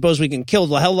mind, I suppose we can kill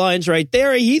the headlines right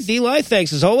there. Heath, Eli,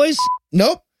 thanks as always.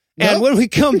 Nope. And when we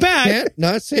come back, can't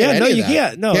not say any no, of you that.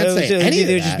 can't. No, can't say any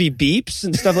there'd of just that. be beeps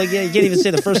and stuff like that. You can't even say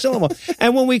the first syllable.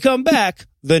 And when we come back,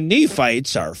 the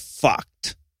Nephites are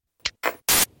fucked.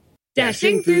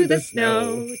 Dashing through the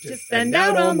snow to send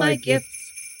out all my gifts.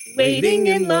 Waiting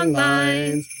in long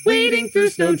lines, wading through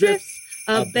snowdrifts.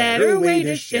 A better way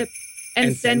to ship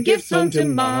and send gifts home to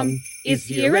mom is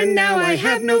here and now. I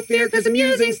have no fear because I'm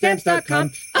using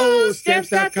Stamps.com. Oh,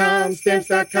 Stamps.com,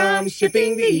 Stamps.com,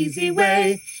 shipping the easy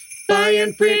way. Buy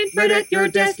and print right at your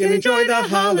desk and enjoy the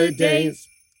holidays.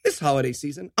 This holiday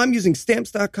season, I'm using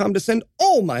Stamps.com to send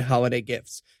all my holiday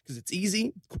gifts because it's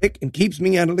easy, quick, and keeps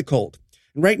me out of the cold.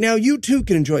 And right now, you too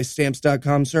can enjoy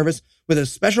Stamps.com service with a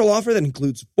special offer that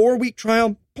includes 4-week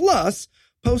trial plus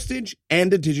postage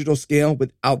and a digital scale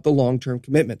without the long-term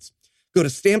commitments. Go to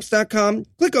Stamps.com,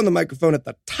 click on the microphone at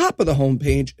the top of the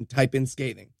homepage, and type in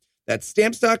scathing. That's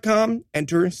Stamps.com,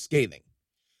 enter scathing.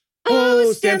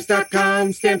 Oh,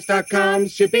 Stamps.com, Stamps.com,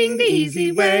 shipping the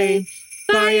easy way.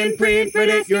 Buy and print right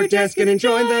at your desk and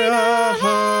enjoy the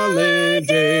holidays.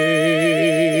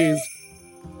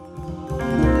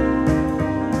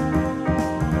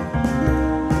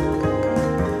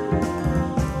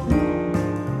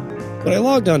 When I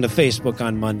logged onto Facebook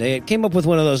on Monday, it came up with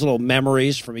one of those little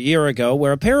memories from a year ago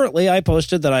where apparently I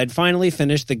posted that I'd finally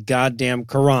finished the goddamn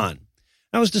Quran.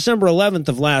 That was December 11th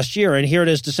of last year, and here it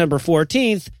is December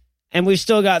 14th, and we've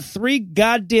still got 3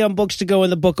 goddamn books to go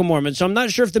in the Book of Mormon. So I'm not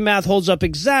sure if the math holds up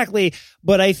exactly,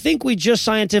 but I think we just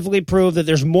scientifically proved that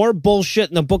there's more bullshit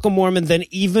in the Book of Mormon than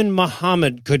even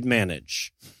Muhammad could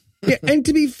manage. Yeah, and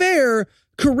to be fair,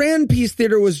 Quran Peace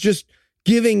Theater was just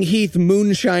giving Heath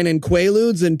moonshine and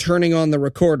Quaaludes and turning on the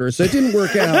recorder, so it didn't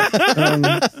work out.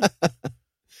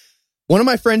 One of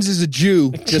my friends is a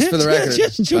Jew, just for the record.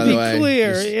 Just to be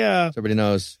clear, yeah. So everybody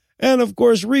knows. And, of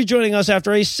course, rejoining us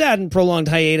after a sad and prolonged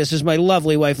hiatus is my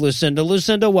lovely wife, Lucinda.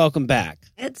 Lucinda, welcome back.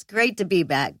 It's great to be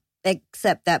back,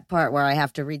 except that part where I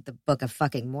have to read the Book of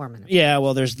fucking Mormon. Yeah,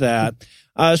 well, there's that.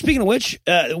 Speaking of which,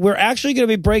 we're actually going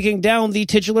to be breaking down the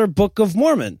titular Book of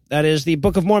Mormon. That is the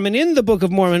Book of Mormon in the Book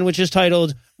of Mormon, which is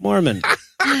titled Mormon.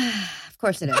 Of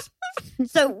course it is.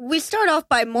 So we start off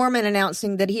by Mormon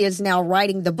announcing that he is now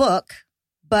writing the book,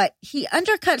 but he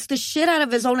undercuts the shit out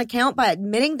of his own account by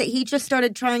admitting that he just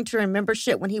started trying to remember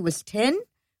shit when he was 10,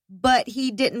 but he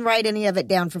didn't write any of it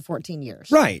down for 14 years.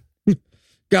 Right.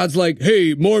 God's like,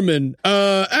 hey, Mormon,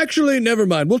 actually, never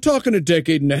mind. We'll talk in a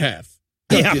decade and a half.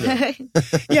 Yeah.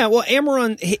 Yeah, well,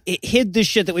 Amaron hid this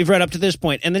shit that we've read up to this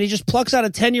point, and then he just plucks out a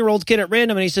 10-year-old kid at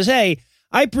random, and he says, hey,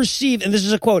 I perceive, and this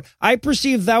is a quote, I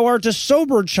perceive thou art a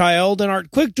sober child and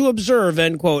art quick to observe,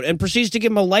 end quote, and proceeds to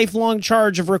give him a lifelong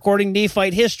charge of recording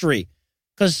Nephite history,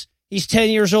 because he's 10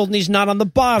 years old and he's not on the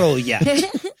bottle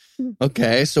yet.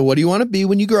 Okay, so what do you want to be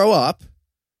when you grow up?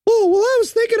 Oh, well, I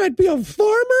was thinking I'd be a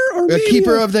farmer or A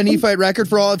keeper of the Nephite record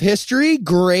for all of history?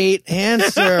 Great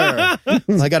answer.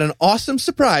 I got an awesome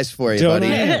surprise for you,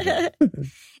 buddy.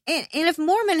 And if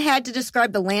Mormon had to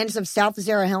describe the lands of South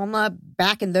Zarahemla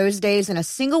back in those days in a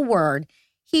single word,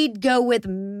 he'd go with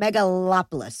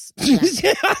megalopolis.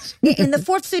 In the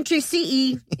 4th century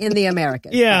CE in the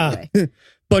Americas. Yeah.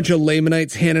 Bunch of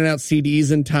Lamanites handing out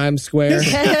CDs in Times Square.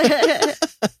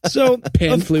 So,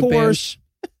 of course,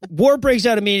 war breaks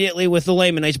out immediately with the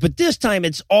Lamanites, but this time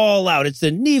it's all out. It's the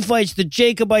Nephites, the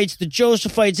Jacobites, the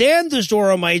Josephites, and the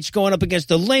Zoramites going up against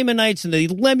the Lamanites and the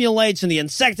Lemuelites and the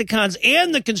Insecticons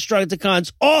and the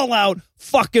Constructicons, all out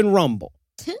fucking rumble.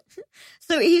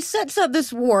 So he sets up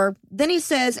this war. Then he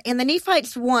says, and the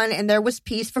Nephites won and there was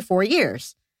peace for 4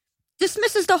 years.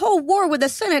 Dismisses the whole war with a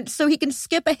sentence so he can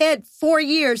skip ahead 4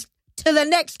 years to the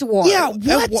next war. Yeah,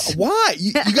 what? Why?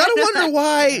 You got to wonder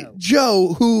why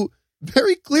Joe, who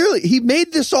very clearly, he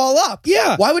made this all up.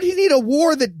 Yeah. Why would he need a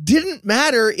war that didn't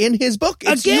matter in his book?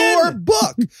 It's your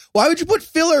book. Why would you put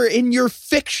filler in your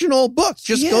fictional book?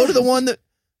 Just go to the one that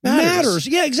matters.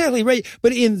 Yeah, exactly, right.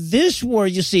 But in this war,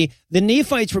 you see, the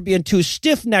Nephites were being too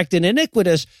stiff-necked and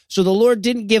iniquitous, so the Lord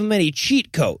didn't give them any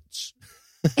cheat codes.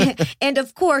 And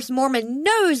of course, Mormon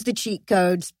knows the cheat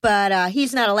codes, but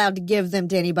he's not allowed to give them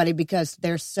to anybody because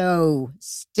they're so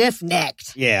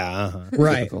stiff-necked. Yeah.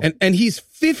 Right. And he's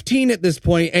 15 at this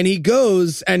point, and he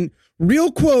goes and,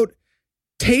 real quote,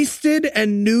 tasted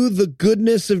and knew the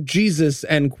goodness of Jesus,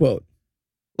 end quote.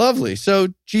 Lovely. So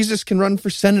Jesus can run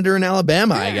for senator in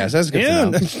Alabama, I guess. That's good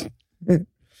to know.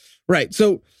 Right.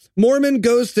 So Mormon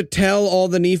goes to tell all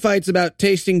the Nephites about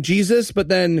tasting Jesus, but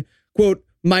then, quote,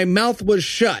 my mouth was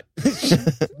shut.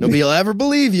 Nobody will ever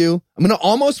believe you. I'm going to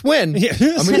almost win. Yeah.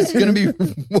 I mean, it's going to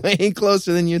be way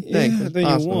closer than you think. Yeah,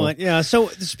 than you want. Yeah. So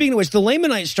speaking of which, the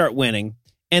Lamanites start winning,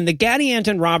 and the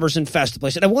Gadianton robbers infest the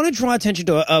place. And I want to draw attention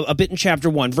to a bit in chapter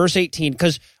 1, verse 18,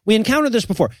 because we encountered this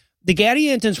before. The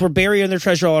Gadiantons were burying their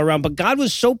treasure all around, but God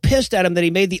was so pissed at them that he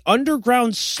made the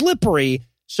underground slippery,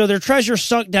 so their treasure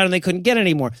sunk down and they couldn't get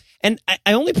any more. And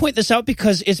I only point this out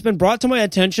because it's been brought to my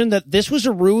attention that this was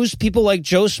a ruse people like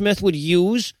Joe Smith would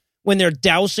use when their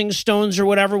dowsing stones or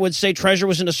whatever would say treasure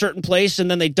was in a certain place, and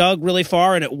then they dug really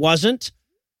far and it wasn't.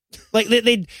 Like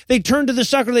they turned to the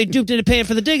sucker they duped into paying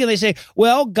for the dig, and they say,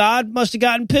 well, God must have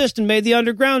gotten pissed and made the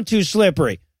underground too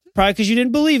slippery. Probably because you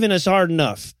didn't believe in us hard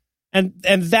enough. And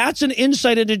that's an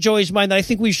insight into Joey's mind that I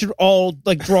think we should all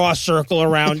like draw a circle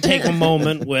around, take a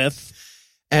moment with.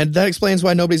 And that explains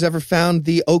why nobody's ever found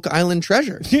the Oak Island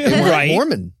treasure. They weren't Right.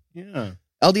 Mormon. Yeah.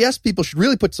 LDS people should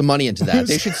really put some money into that.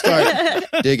 They should start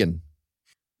digging.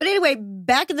 But anyway,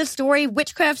 back in the story,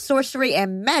 witchcraft, sorcery,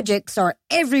 and magics are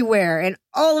everywhere, and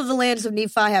all of the lands of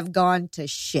Nephi have gone to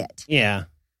shit. Yeah.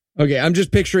 Okay, I'm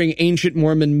just picturing ancient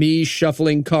Mormon me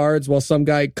shuffling cards while some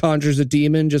guy conjures a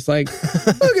demon, just like,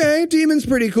 okay, demon's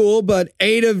pretty cool, but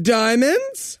 8 of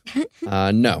diamonds?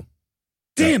 No.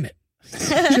 Damn it.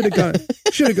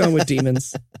 Should have gone with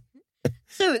demons.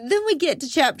 So then we get to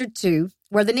chapter 2,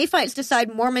 where the Nephites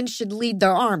decide Mormons should lead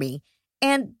their army.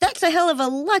 And that's a hell of a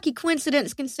lucky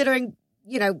coincidence considering,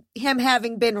 him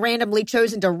having been randomly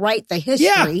chosen to write the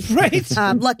history. Yeah, right.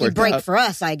 Lucky Worked break out. for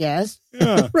us, I guess.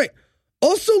 Yeah. Right.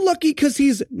 Also lucky because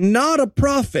he's not a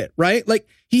prophet, right? Like,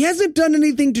 he hasn't done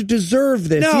anything to deserve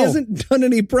this. No. He hasn't done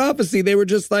any prophecy. They were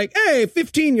just like, hey,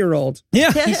 15-year-old.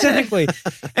 Yeah, exactly.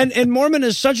 And Mormon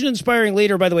is such an inspiring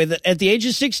leader, by the way, that at the age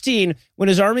of 16, when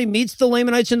his army meets the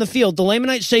Lamanites in the field, the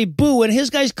Lamanites say boo, and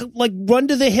his guys run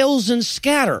to the hills and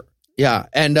scatter. Yeah,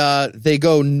 and they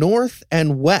go north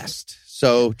and west.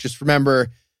 So just remember,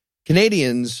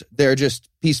 Canadians, they're just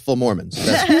peaceful Mormons.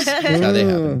 That's how they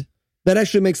happened. That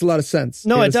actually makes a lot of sense.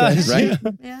 No, it does. Right?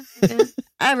 Yeah.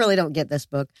 I really don't get this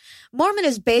book. Mormon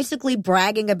is basically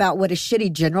bragging about what a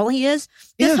shitty general he is.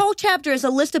 This whole chapter is a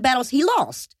list of battles he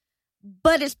lost.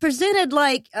 But it's presented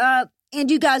like, and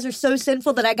you guys are so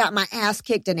sinful that I got my ass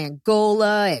kicked in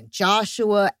Angola and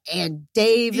Joshua and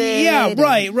David. Yeah,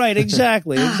 right,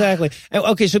 exactly.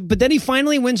 Okay, but then he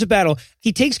finally wins a battle.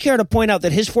 He takes care to point out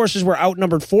that his forces were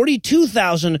outnumbered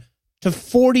 42,000 to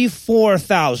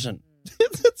 44,000.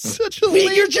 That's such a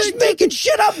lame You're just making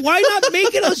shit up. Why not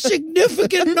make it a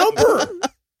significant number?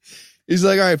 He's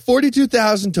like, all right,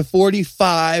 42,000 to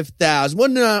 45,000. Well,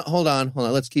 no, hold on.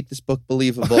 Let's keep this book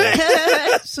believable.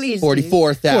 Please.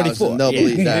 44,000. They'll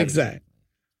believe that. Exactly.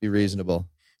 Be reasonable.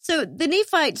 So the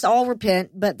Nephites all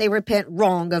repent, but they repent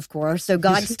wrong, of course. So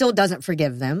God still doesn't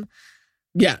forgive them.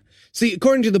 Yeah. See,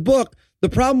 according to the book, the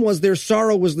problem was their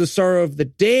sorrow was the sorrow of the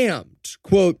damned.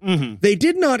 Quote, They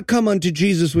did not come unto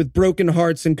Jesus with broken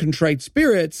hearts and contrite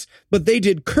spirits, but they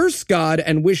did curse God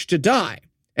and wish to die.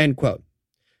 End quote.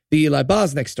 The Eli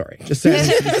Bosnick story. Just saying.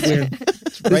 It's weird.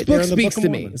 This Right there book in the speaks Book of to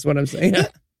me, Mormon. is what I'm saying.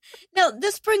 Now,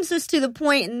 this brings us to the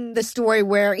point in the story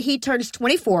where he turns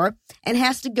 24 and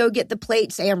has to go get the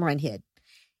plates Amron hid.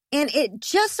 And it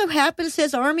just so happens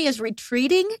his army is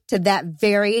retreating to that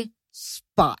very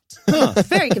spot. It's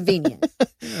very convenient.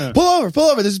 Pull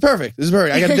over. This is perfect.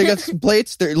 I got to dig up some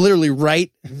plates. They're literally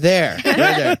right there. Right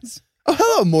there. Oh,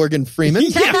 hello, Morgan Freeman.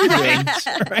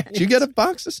 Right. Did you get a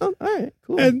box of something? All right,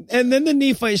 cool. And then the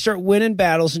Nephites start winning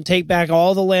battles and take back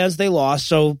all the lands they lost.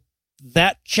 So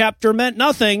that chapter meant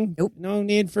nothing. Nope. No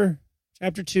need for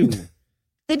chapter 2.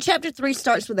 Then chapter 3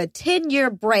 starts with a 10-year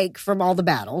break from all the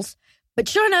battles. But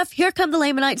sure enough, here come the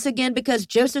Lamanites again because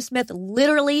Joseph Smith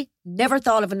literally never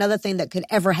thought of another thing that could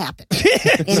ever happen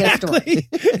in his story.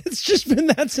 It's just been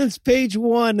that since page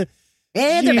 1. And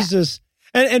they're back. Jesus.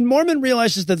 And Mormon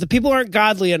realizes that the people aren't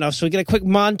godly enough, so we get a quick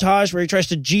montage where he tries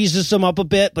to Jesus them up a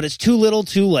bit, but it's too little,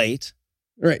 too late.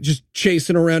 All right, just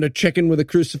chasing around a chicken with a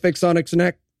crucifix on its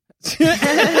neck.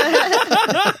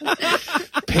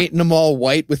 Painting them all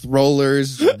white with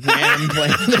rollers, Ram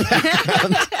playing in the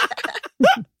background.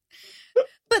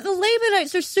 But the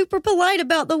Lamanites are super polite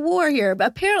about the war here.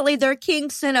 Apparently, their king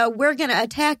sent a "we're going to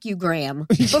attack you, Graham,"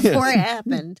 before it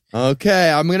happened. Okay,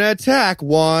 I'm going to attack.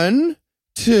 1,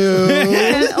 2,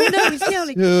 Oh, no, he's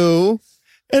counting. 2.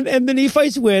 And the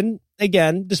Nephites win,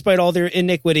 again, despite all their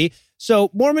iniquity.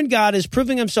 So Mormon God is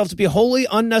proving himself to be wholly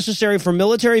unnecessary for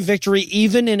military victory,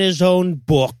 even in his own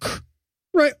book.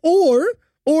 Right, or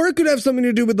it could have something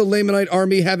to do with the Lamanite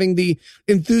army having the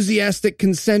enthusiastic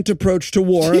consent approach to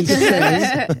war. I'm just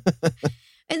saying.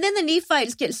 And then the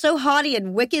Nephites get so haughty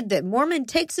and wicked that Mormon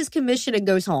takes his commission and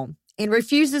goes home and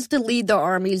refuses to lead their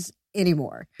armies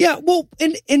anymore. Yeah, well,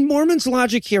 and Mormon's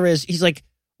logic here is, he's like,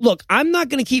 look, I'm not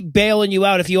going to keep bailing you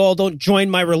out if you all don't join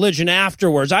my religion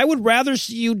afterwards. I would rather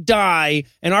see you die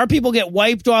and our people get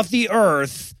wiped off the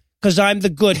earth because I'm the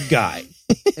good guy.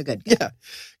 The good guy. Yeah.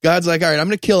 God's like, all right, I'm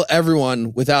going to kill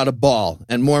everyone without a ball.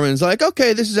 And Mormon's like,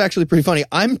 okay, this is actually pretty funny.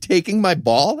 I'm taking my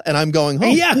ball and I'm going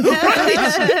home. Yeah,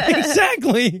 right.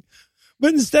 Exactly.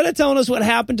 But instead of telling us what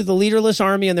happened to the leaderless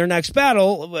army in their next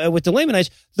battle with the Lamanites,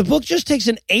 the book just takes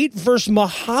an 8-verse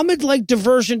Muhammad-like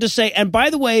diversion to say, and by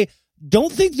the way,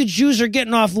 don't think the Jews are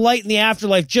getting off light in the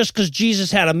afterlife just because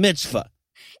Jesus had a mitzvah.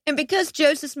 And because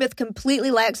Joseph Smith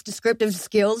completely lacks descriptive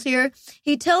skills here,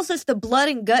 he tells us the blood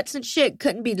and guts and shit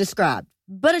couldn't be described,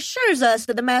 but assures us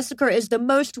that the massacre is the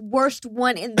worst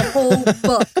one in the whole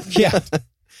book. Yeah.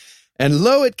 And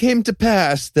lo, it came to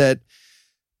pass that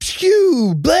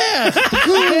pew, blast,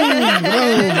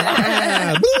 boom,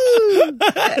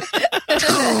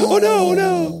 Oh,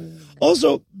 no.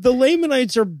 Also, the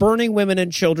Lamanites are burning women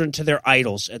and children to their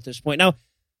idols at this point. Now,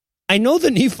 I know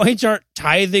the Nephites aren't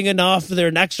tithing enough.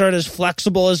 Their necks aren't as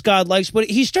flexible as God likes, but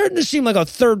he's starting to seem like a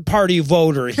third-party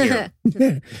voter here.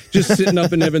 Just sitting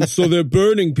up in heaven. So they're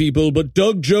burning people, but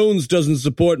Doug Jones doesn't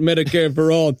support Medicare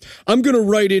for all. I'm going to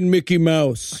write in Mickey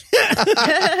Mouse.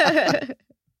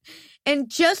 And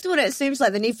just when it seems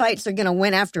like the Nephites are going to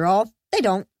win after all, they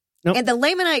don't. Nope. And the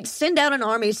Lamanites send out an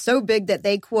army so big that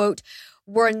they, quote,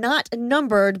 were not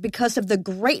numbered because of the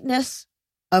greatness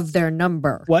of their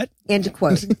number. What? End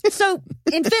quote. So,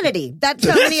 infinity. That's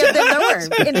how many of them there were.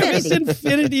 Infinity.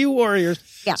 Infinity warriors.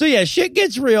 Yeah. So, yeah, shit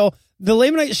gets real. The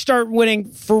Lamanites start winning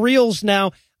for reals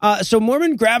now. So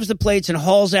Mormon grabs the plates and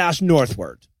hauls ass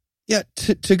northward. Yeah,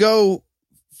 to go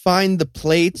find the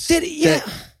plates that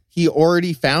he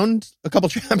already found a couple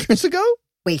chapters ago?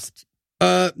 Waste.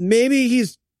 Maybe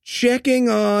he's checking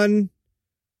on...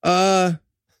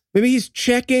 Maybe he's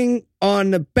checking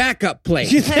on the backup plate.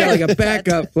 Yeah, like a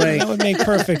backup plate. That would make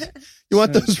perfect. You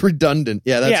want those redundant.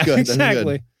 Yeah, that's good.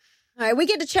 Exactly. That's All right, we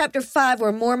get to chapter 5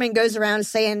 where Mormon goes around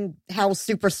saying how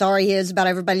super sorry he is about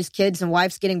everybody's kids and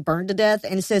wives getting burned to death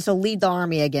and says he'll lead the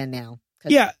army again now.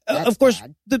 Yeah, of course,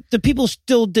 the people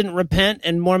still didn't repent,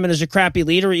 and Mormon is a crappy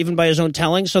leader, even by his own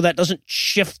telling, so that doesn't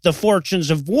shift the fortunes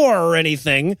of war or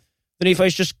anything. The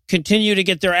Nephites just continue to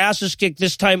get their asses kicked,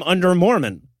 this time under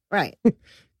Mormon. Right.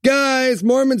 Guys,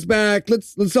 Mormon's back.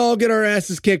 Let's all get our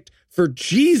asses kicked for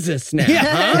Jesus now.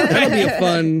 Huh? That'll be a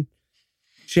fun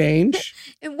change.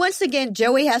 And once again,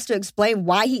 Joey has to explain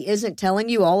why he isn't telling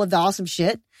you all of the awesome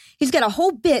shit. He's got a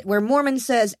whole bit where Mormon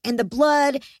says, and the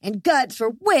blood and guts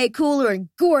were way cooler and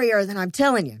gorier than I'm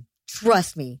telling you.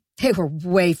 Trust me, they were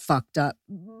way fucked up.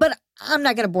 But I'm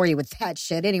not going to bore you with that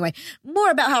shit anyway.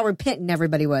 More about how repentant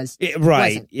everybody was.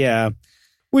 Right, yeah.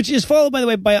 Which is followed, by the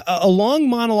way, by a long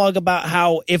monologue about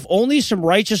how if only some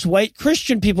righteous white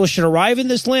Christian people should arrive in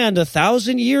this land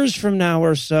 1,000 years from now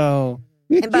or so.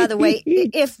 And by the way,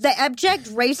 if the abject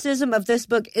racism of this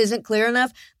book isn't clear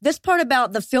enough, this part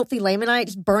about the filthy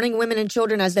Lamanites burning women and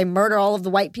children as they murder all of the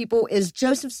white people is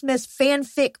Joseph Smith's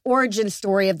fanfic origin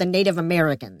story of the Native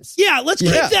Americans. Yeah, let's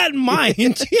keep that in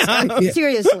mind. Yeah.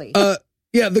 Seriously.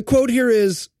 The quote here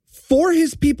is, "For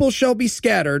his people shall be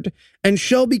scattered, and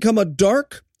shall become a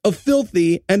dark, a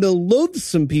filthy, and a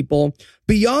loathsome people,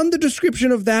 beyond the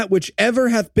description of that which ever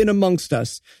hath been amongst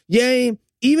us. Yea,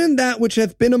 even that which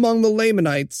hath been among the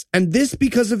Lamanites, and this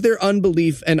because of their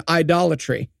unbelief and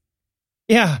idolatry."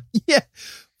 Yeah. Yeah.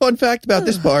 Fun fact about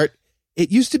this part, it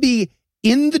used to be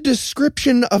in the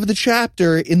description of the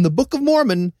chapter in the Book of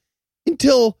Mormon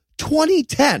until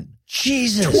 2010.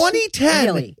 Jesus.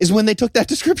 2010 is when they took that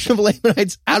description of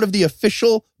Lamanites out of the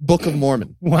official Book of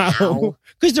Mormon. Wow.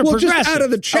 Because they're progressive. Just out of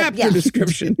the chapter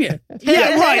description. Yeah.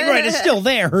 Yeah, right. It's still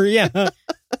there. Yeah.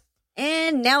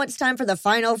 And now it's time for the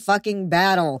final fucking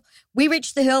battle. We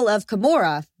reach the hill of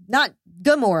Cumorah, not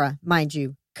Gomorrah, mind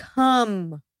you.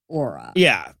 Cumorah.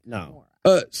 Yeah, no.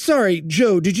 Sorry,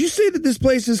 Joe, did you say that this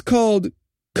place is called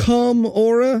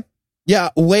Cumorah? Yeah,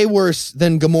 way worse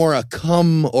than Gomorrah.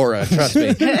 Cumorah, trust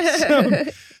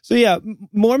me. So yeah,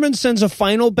 Mormon sends a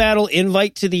final battle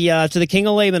invite to the king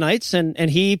of Lamanites, and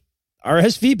he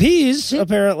RSVPs,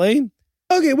 apparently.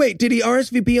 Okay, wait, did he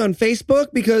RSVP on Facebook?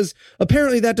 Because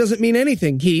apparently that doesn't mean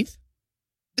anything, Heath.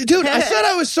 Dude, I said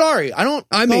I was sorry.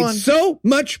 I made so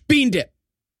much bean dip.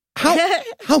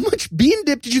 How much bean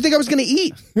dip did you think I was going to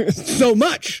eat? So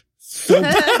much. So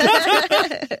much.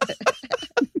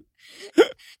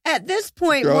 At this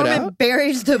point, Mormon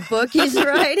buries the book he's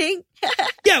writing.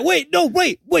 Wait.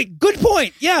 Good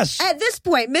point. Yes. At this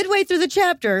point, midway through the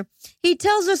chapter, he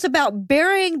tells us about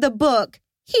burying the book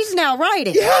he's now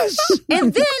writing. Yes.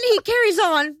 And then he carries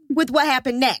on with what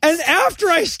happened next. And after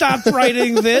I stopped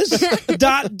writing this,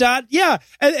 yeah.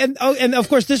 And of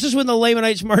course, this is when the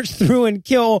Lamanites march through and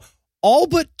kill all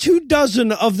but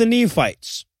 24 of the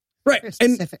Nephites. Right.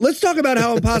 And let's talk about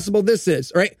how impossible this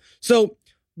is, right? So,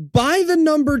 by the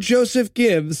number Joseph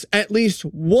gives, at least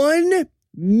 1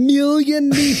 million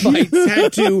Nephites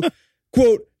had to,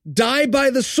 quote, die by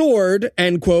the sword,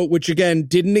 end quote, which again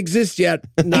didn't exist yet,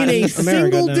 Not in a America,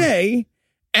 single no. day,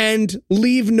 and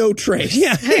leave no trace.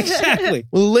 Yeah, exactly.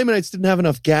 Well, the Lamanites didn't have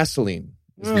enough gasoline.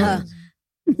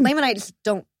 Lamanites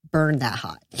don't burn that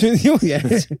hot.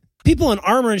 People in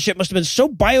armor and shit must have been so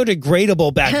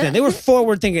biodegradable back then. They were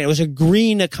forward thinking. It was a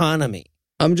green economy.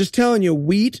 I'm just telling you,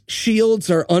 wheat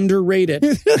shields are underrated.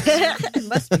 It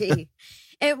must be.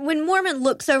 And when Mormon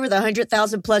looks over the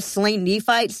 100,000 plus slain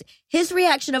Nephites, his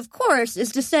reaction, of course,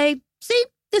 is to say, see,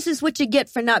 this is what you get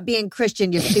for not being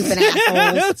Christian, you stupid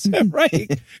assholes. That's right,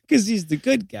 because he's the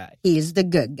good guy. He's the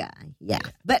good guy, yeah.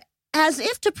 But as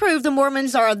if to prove the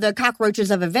Mormons are the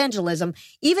cockroaches of evangelism,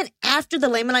 even after the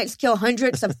Lamanites kill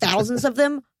hundreds of thousands of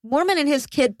them, Mormon and his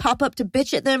kid pop up to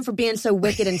bitch at them for being so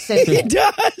wicked and sinful. He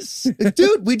does.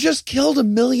 Dude, we just killed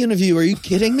 1 million of you. Are you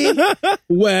kidding me?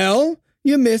 Well,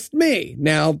 you missed me.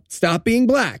 Now stop being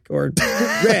black or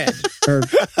red or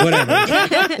whatever.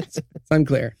 It's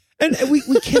unclear. And we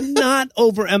cannot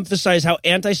overemphasize how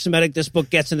anti-Semitic this book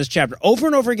gets in this chapter. Over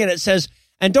and over again, it says,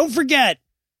 and don't forget,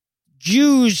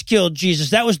 Jews killed Jesus.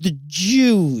 That was the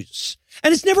Jews.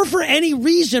 And it's never for any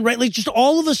reason, right? Like just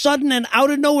all of a sudden and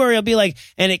out of nowhere, it'll be like,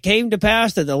 and it came to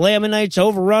pass that the Lamanites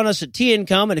overrun us at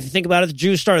Teancum. And if you think about it, the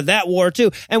Jews started that war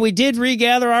too. And we did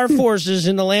regather our forces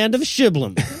in the land of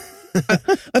Shibboleth.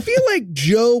 I feel like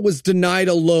Joe was denied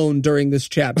a loan during this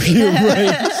chapter.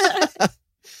 Right.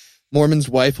 Mormon's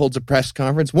wife holds a press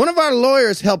conference. One of our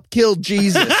lawyers helped kill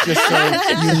Jesus, just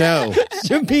so you know.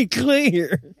 To be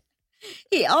clear.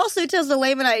 He also tells the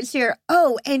Lamanites here,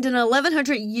 oh, and in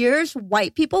 1100 years,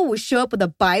 white people will show up with a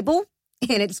Bible,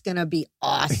 and it's going to be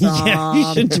awesome. Yeah,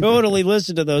 you should totally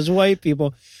listen to those white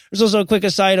people. There's also a quick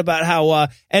aside about how,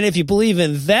 and if you believe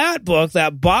in that book,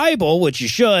 that Bible, which you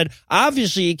should,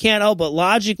 obviously you can't help but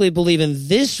logically believe in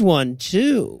this one,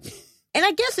 too. And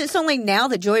I guess it's only now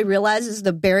that Joey realizes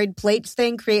the buried plates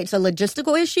thing creates a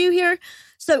logistical issue here.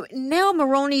 So now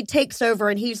Moroni takes over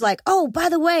and he's like, oh, by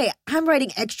the way, I'm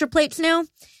writing extra plates now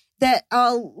that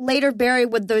I'll later bury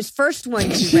with those first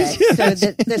ones you read. Yes. So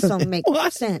that this will make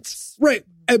sense. Right.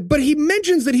 But he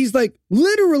mentions that he's like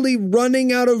literally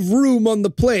running out of room on the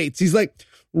plates. He's like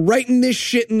writing this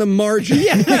shit in the margin.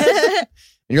 And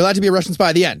you're allowed to be a Russian spy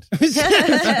at the end.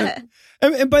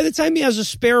 And by the time he has a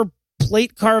spare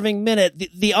plate carving minute,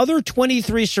 the other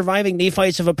 23 surviving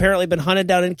Nephites have apparently been hunted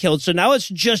down and killed. So now it's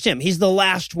just him. He's the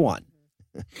last one.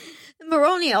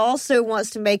 Moroni also wants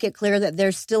to make it clear that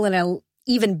there's still an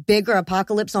even bigger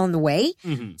apocalypse on the way.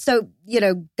 Mm-hmm. So,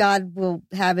 God will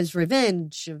have his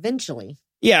revenge eventually.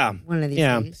 Yeah. One of these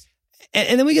days.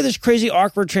 And then we get this crazy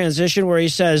awkward transition where he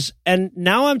says, and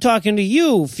now I'm talking to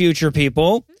you, future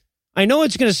people. I know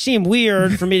it's going to seem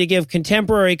weird for me to give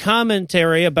contemporary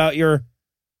commentary about your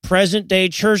present-day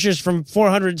churches from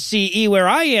 400 CE where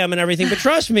I am and everything, but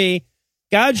trust me,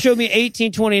 God showed me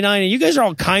 1829, and you guys are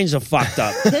all kinds of fucked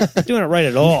up. Not doing it right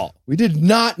at all. We did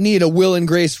not need a Will and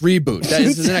Grace reboot. That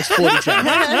is the next 40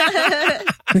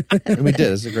 chapters. And we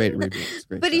did. It's a great reboot. It's a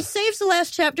great But he saves the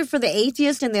last chapter for the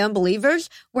atheist and the unbelievers,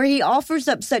 where he offers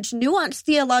up such nuanced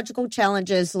theological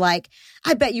challenges like,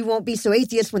 I bet you won't be so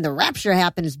atheist when the rapture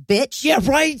happens, bitch. Yeah,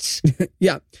 right.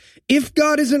 Yeah. If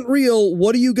God isn't real,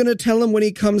 what are you going to tell him when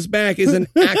he comes back is an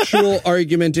actual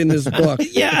argument in this book.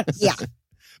 Yes. Yeah.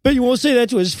 But you won't say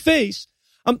that to his face.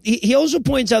 He also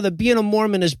points out that being a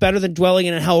Mormon is better than dwelling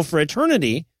in hell for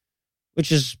eternity,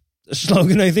 which is a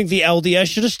slogan I think the LDS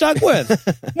should have stuck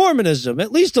with. Mormonism,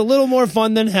 at least a little more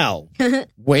fun than hell.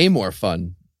 Way more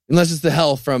fun. Unless it's the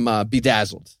hell from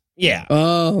Bedazzled. Yeah.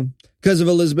 Oh, because of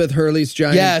Elizabeth Hurley's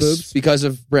giant boobs? Yes, because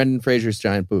of Brendan Fraser's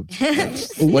giant boobs.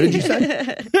 What did you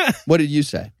say? What did you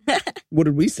say? What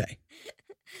did we say?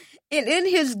 And in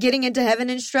his getting into heaven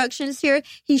instructions here,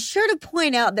 he's sure to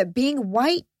point out that being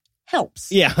white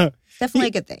helps. Yeah. Definitely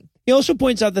a good thing. He also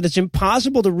points out that it's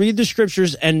impossible to read the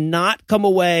scriptures and not come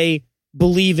away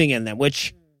believing in them,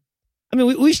 which, I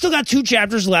mean, we still got 2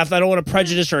 chapters left. I don't want to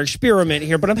prejudice or experiment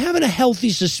here, but I'm having a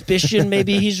healthy suspicion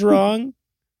maybe he's wrong.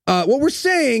 What we're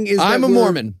saying is I'm that a we're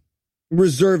Mormon.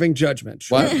 Reserving judgment.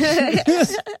 Sure.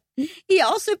 What? He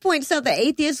also points out the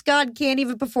atheist God can't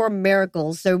even perform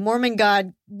miracles, so Mormon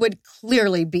God would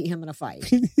clearly beat him in a fight.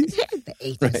 The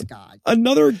atheist God.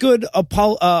 Another good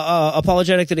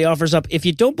apologetic that he offers up, if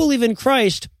you don't believe in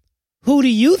Christ, who do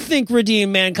you think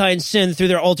redeemed mankind's sin through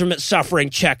their ultimate suffering?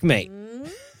 Checkmate.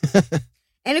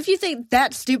 And if you think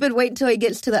that's stupid, wait until he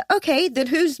gets to the, okay, then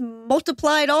who's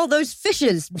multiplied all those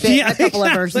fishes bit in a couple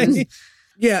of verses.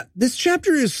 Yeah, this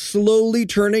chapter is slowly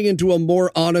turning into a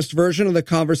more honest version of the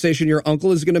conversation your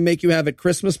uncle is going to make you have at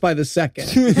Christmas by the second.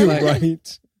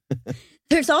 Right.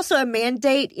 There's also a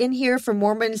mandate in here for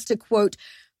Mormons to, quote,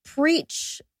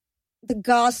 preach the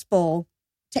gospel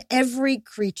to every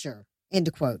creature,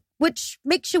 end quote, which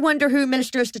makes you wonder who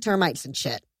ministers to termites and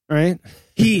shit. Right.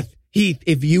 Heath,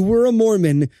 if you were a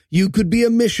Mormon, you could be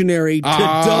a missionary to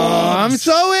dogs. I'm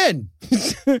so in.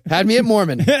 Had me at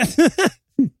Mormon.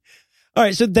 All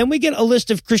right, so then we get a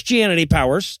list of Christianity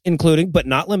powers, including, but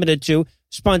not limited to,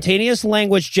 spontaneous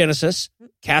language genesis,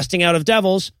 casting out of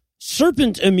devils,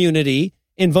 serpent immunity,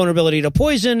 invulnerability to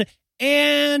poison,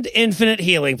 and infinite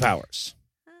healing powers.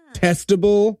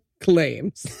 Testable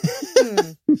claims.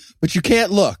 But you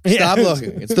can't look. Stop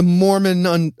looking. It's the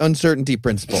Mormon uncertainty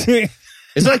principle.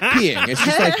 It's like peeing. It's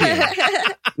just like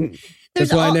peeing.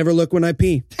 That's why I never look when I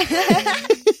pee.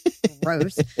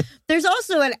 Gross. There's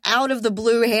also an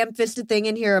out-of-the-blue ham-fisted thing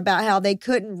in here about how they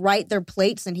couldn't write their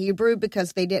plates in Hebrew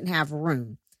because they didn't have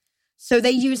room. So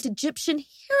they used Egyptian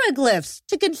hieroglyphs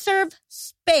to conserve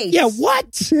space. Yeah,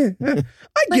 what?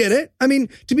 I get it. I mean,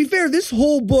 to be fair, this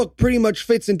whole book pretty much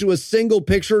fits into a single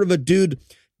picture of a dude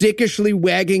dickishly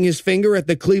wagging his finger at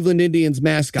the Cleveland Indians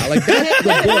mascot. Like, that's the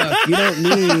book. You don't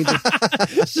need...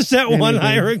 It's just that one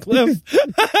hieroglyph.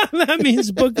 That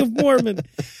means Book of Mormon.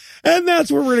 And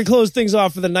that's where we're going to close things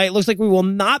off for the night. Looks like we will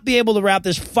not be able to wrap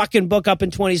this fucking book up in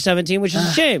 2017, which is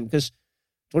a shame because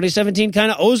 2017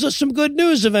 kind of owes us some good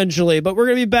news eventually. But we're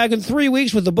going to be back in 3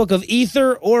 weeks with the Book of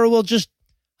Ether, or we'll just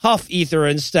huff ether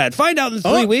instead. Find out in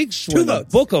 3 weeks when the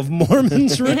Book of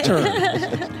Mormon's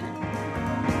return.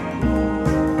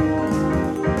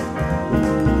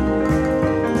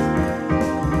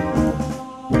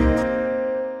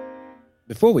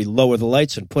 Before we lower the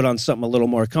lights and put on something a little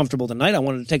more comfortable tonight, I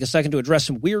wanted to take a second to address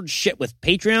some weird shit with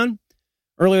Patreon.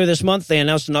 Earlier this month, they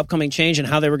announced an upcoming change in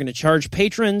how they were going to charge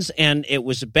patrons, and it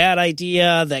was a bad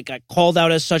idea that got called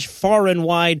out as such far and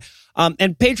wide.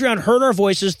 And Patreon heard our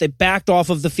voices. They backed off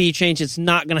of the fee change. It's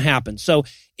not going to happen. So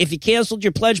if you canceled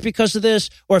your pledge because of this,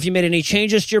 or if you made any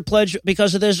changes to your pledge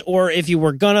because of this, or if you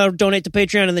were going to donate to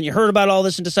Patreon and then you heard about all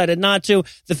this and decided not to,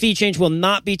 the fee change will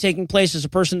not be taking place. As a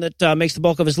person that makes the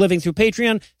bulk of his living through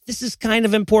Patreon, this is kind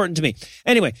of important to me.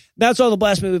 Anyway, that's all the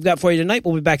blasphemy we've got for you tonight.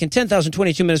 We'll be back in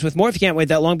 10,022 minutes with more. If you can't wait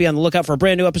that long, be on the lookout for a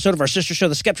brand new episode of our sister show,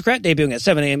 The Skeptocrat, debuting at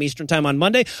 7 a.m. Eastern Time on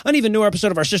Monday. An even newer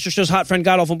episode of our sister show's Hot Friend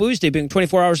God Awful Movies, debuting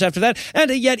 24 hours after that. And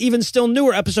a yet even still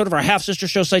newer episode of our half-sister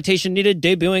show, Citation Needed,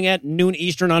 debuting at noon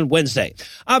Eastern on Wednesday.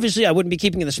 Obviously, I wouldn't be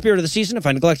keeping in the spirit of the season if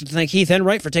I neglected to thank Heath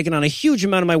Enright for taking on a huge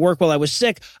amount of my work while I was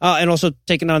sick, and also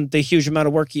taking on the huge amount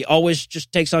of work he always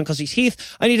just takes on because he's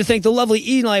Heath. I need to thank the lovely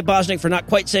Eli Bosnick for not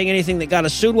quite saying anything that got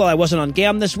us sued while I wasn't on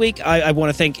GAM this week. I want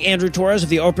to thank Andrew Torres of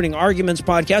the Opening Arguments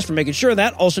podcast for making sure of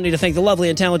that. Also need to thank the lovely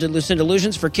and talented Lucinda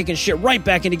Lugeons for kicking shit right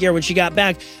back into gear when she got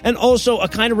back, and also a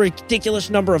kind of ridiculous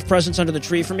number of presents under the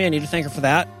tree for me. I need to thank her for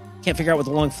that. Can't figure out what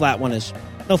the long flat one is.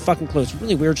 No fucking clue. It's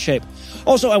really weird shape.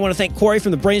 Also, I want to thank Corey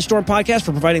from the Brainstorm podcast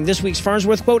for providing this week's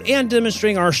Farnsworth quote and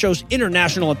demonstrating our show's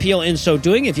international appeal in so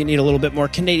doing. If you need a little bit more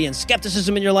Canadian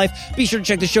skepticism in your life, be sure to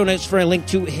check the show notes for a link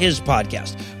to his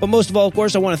podcast. But most of all, of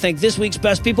course, I want to thank this week's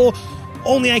best people.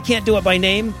 Only I can't do it by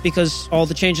name because all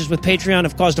the changes with Patreon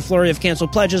have caused a flurry of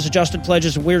canceled pledges, adjusted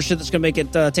pledges, and weird shit that's going to make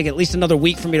it take at least another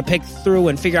week for me to pick through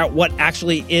and figure out what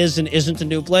actually is and isn't a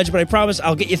new pledge. But I promise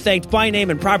I'll get you thanked by name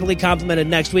and properly complimented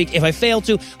next week. If I fail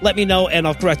to, let me know and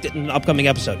I'll correct it in an upcoming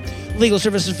episode. Legal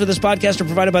services for this podcast are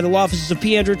provided by the law offices of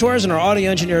P. Andrew Torres, and our audio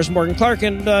engineer is Morgan Clark,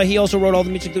 and he also wrote all the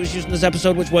music that was used in this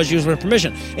episode, which was used with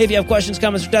permission. If you have questions,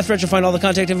 comments, or death threats, you'll find all the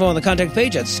contact info on the contact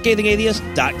page at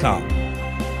scathingatheist.com.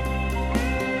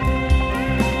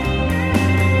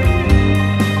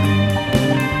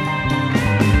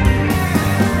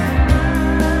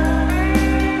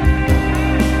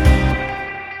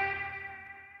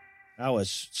 That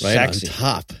was right sexy. On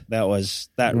top.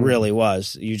 That really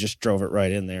was. You just drove it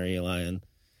right in there, Eli. And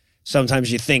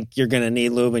sometimes you think you're going to need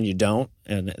lube and you don't.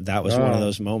 And that was one of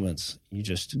those moments. You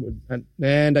just...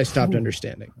 And I stopped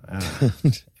understanding.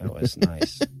 That was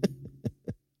nice.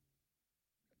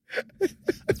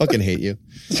 I fucking hate you.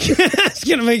 It's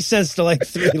going to make sense to like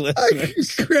 3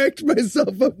 listeners. I cracked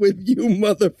myself up with you,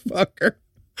 motherfucker.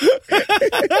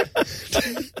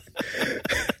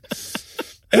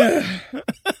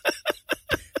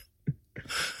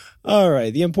 All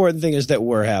right. The important thing is that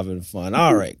we're having fun.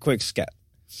 All right. Quick scat.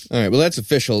 All right. Well, that's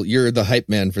official. You're the hype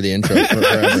man for the intro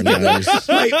forever now.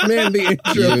 Hype man, the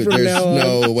intro from now on.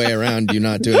 There's no way around you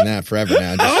not doing that forever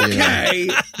now. Just okay.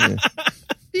 So you know.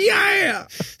 Yeah.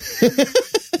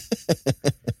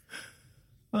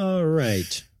 All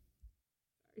right.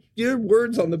 Your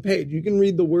words on the page. You can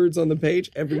read the words on the page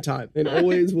every time. It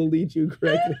always will lead you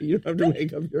correctly. You don't have to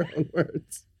make up your own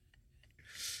words.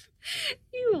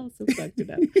 You also fucked it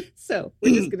up. So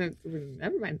we're just gonna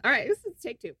never mind. All right, this is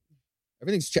take 2.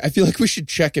 I feel like we should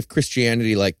check if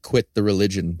Christianity like quit the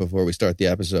religion before we start the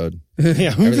episode.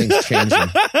 Yeah. Everything's changing.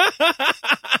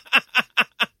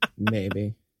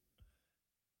 Maybe.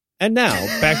 And now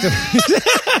back to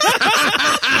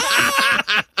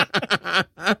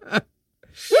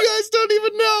you guys don't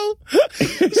even know.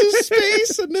 It's just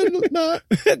space and then not.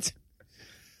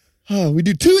 Oh, we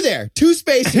do 2 there. 2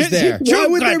 spaces there. Why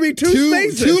would there be 2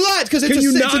 spaces? 2 lots, because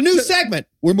it's a new segment.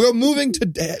 We're moving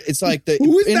to, it's like the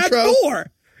Who is intro. that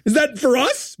for? Is that for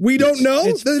us? We don't know?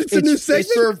 It's a new segment?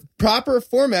 It's for proper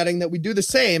formatting that we do the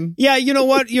same. Yeah, you know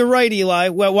what? You're right, Eli.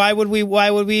 Well, why would we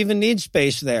even need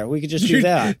space there? We could just do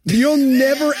that. You'll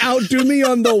never outdo me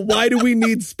on the why do we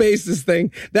need spaces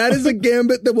thing. That is a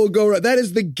gambit that will go right. That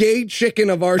is the gay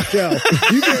chicken of our show.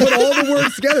 You can put all the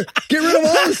words together. Get rid of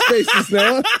all the spaces,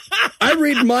 Noah. I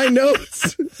read my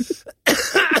notes.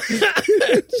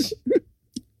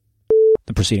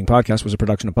 The preceding podcast was a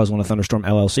production of Puzzle and a Thunderstorm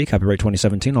LLC, copyright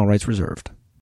 2017, all rights reserved.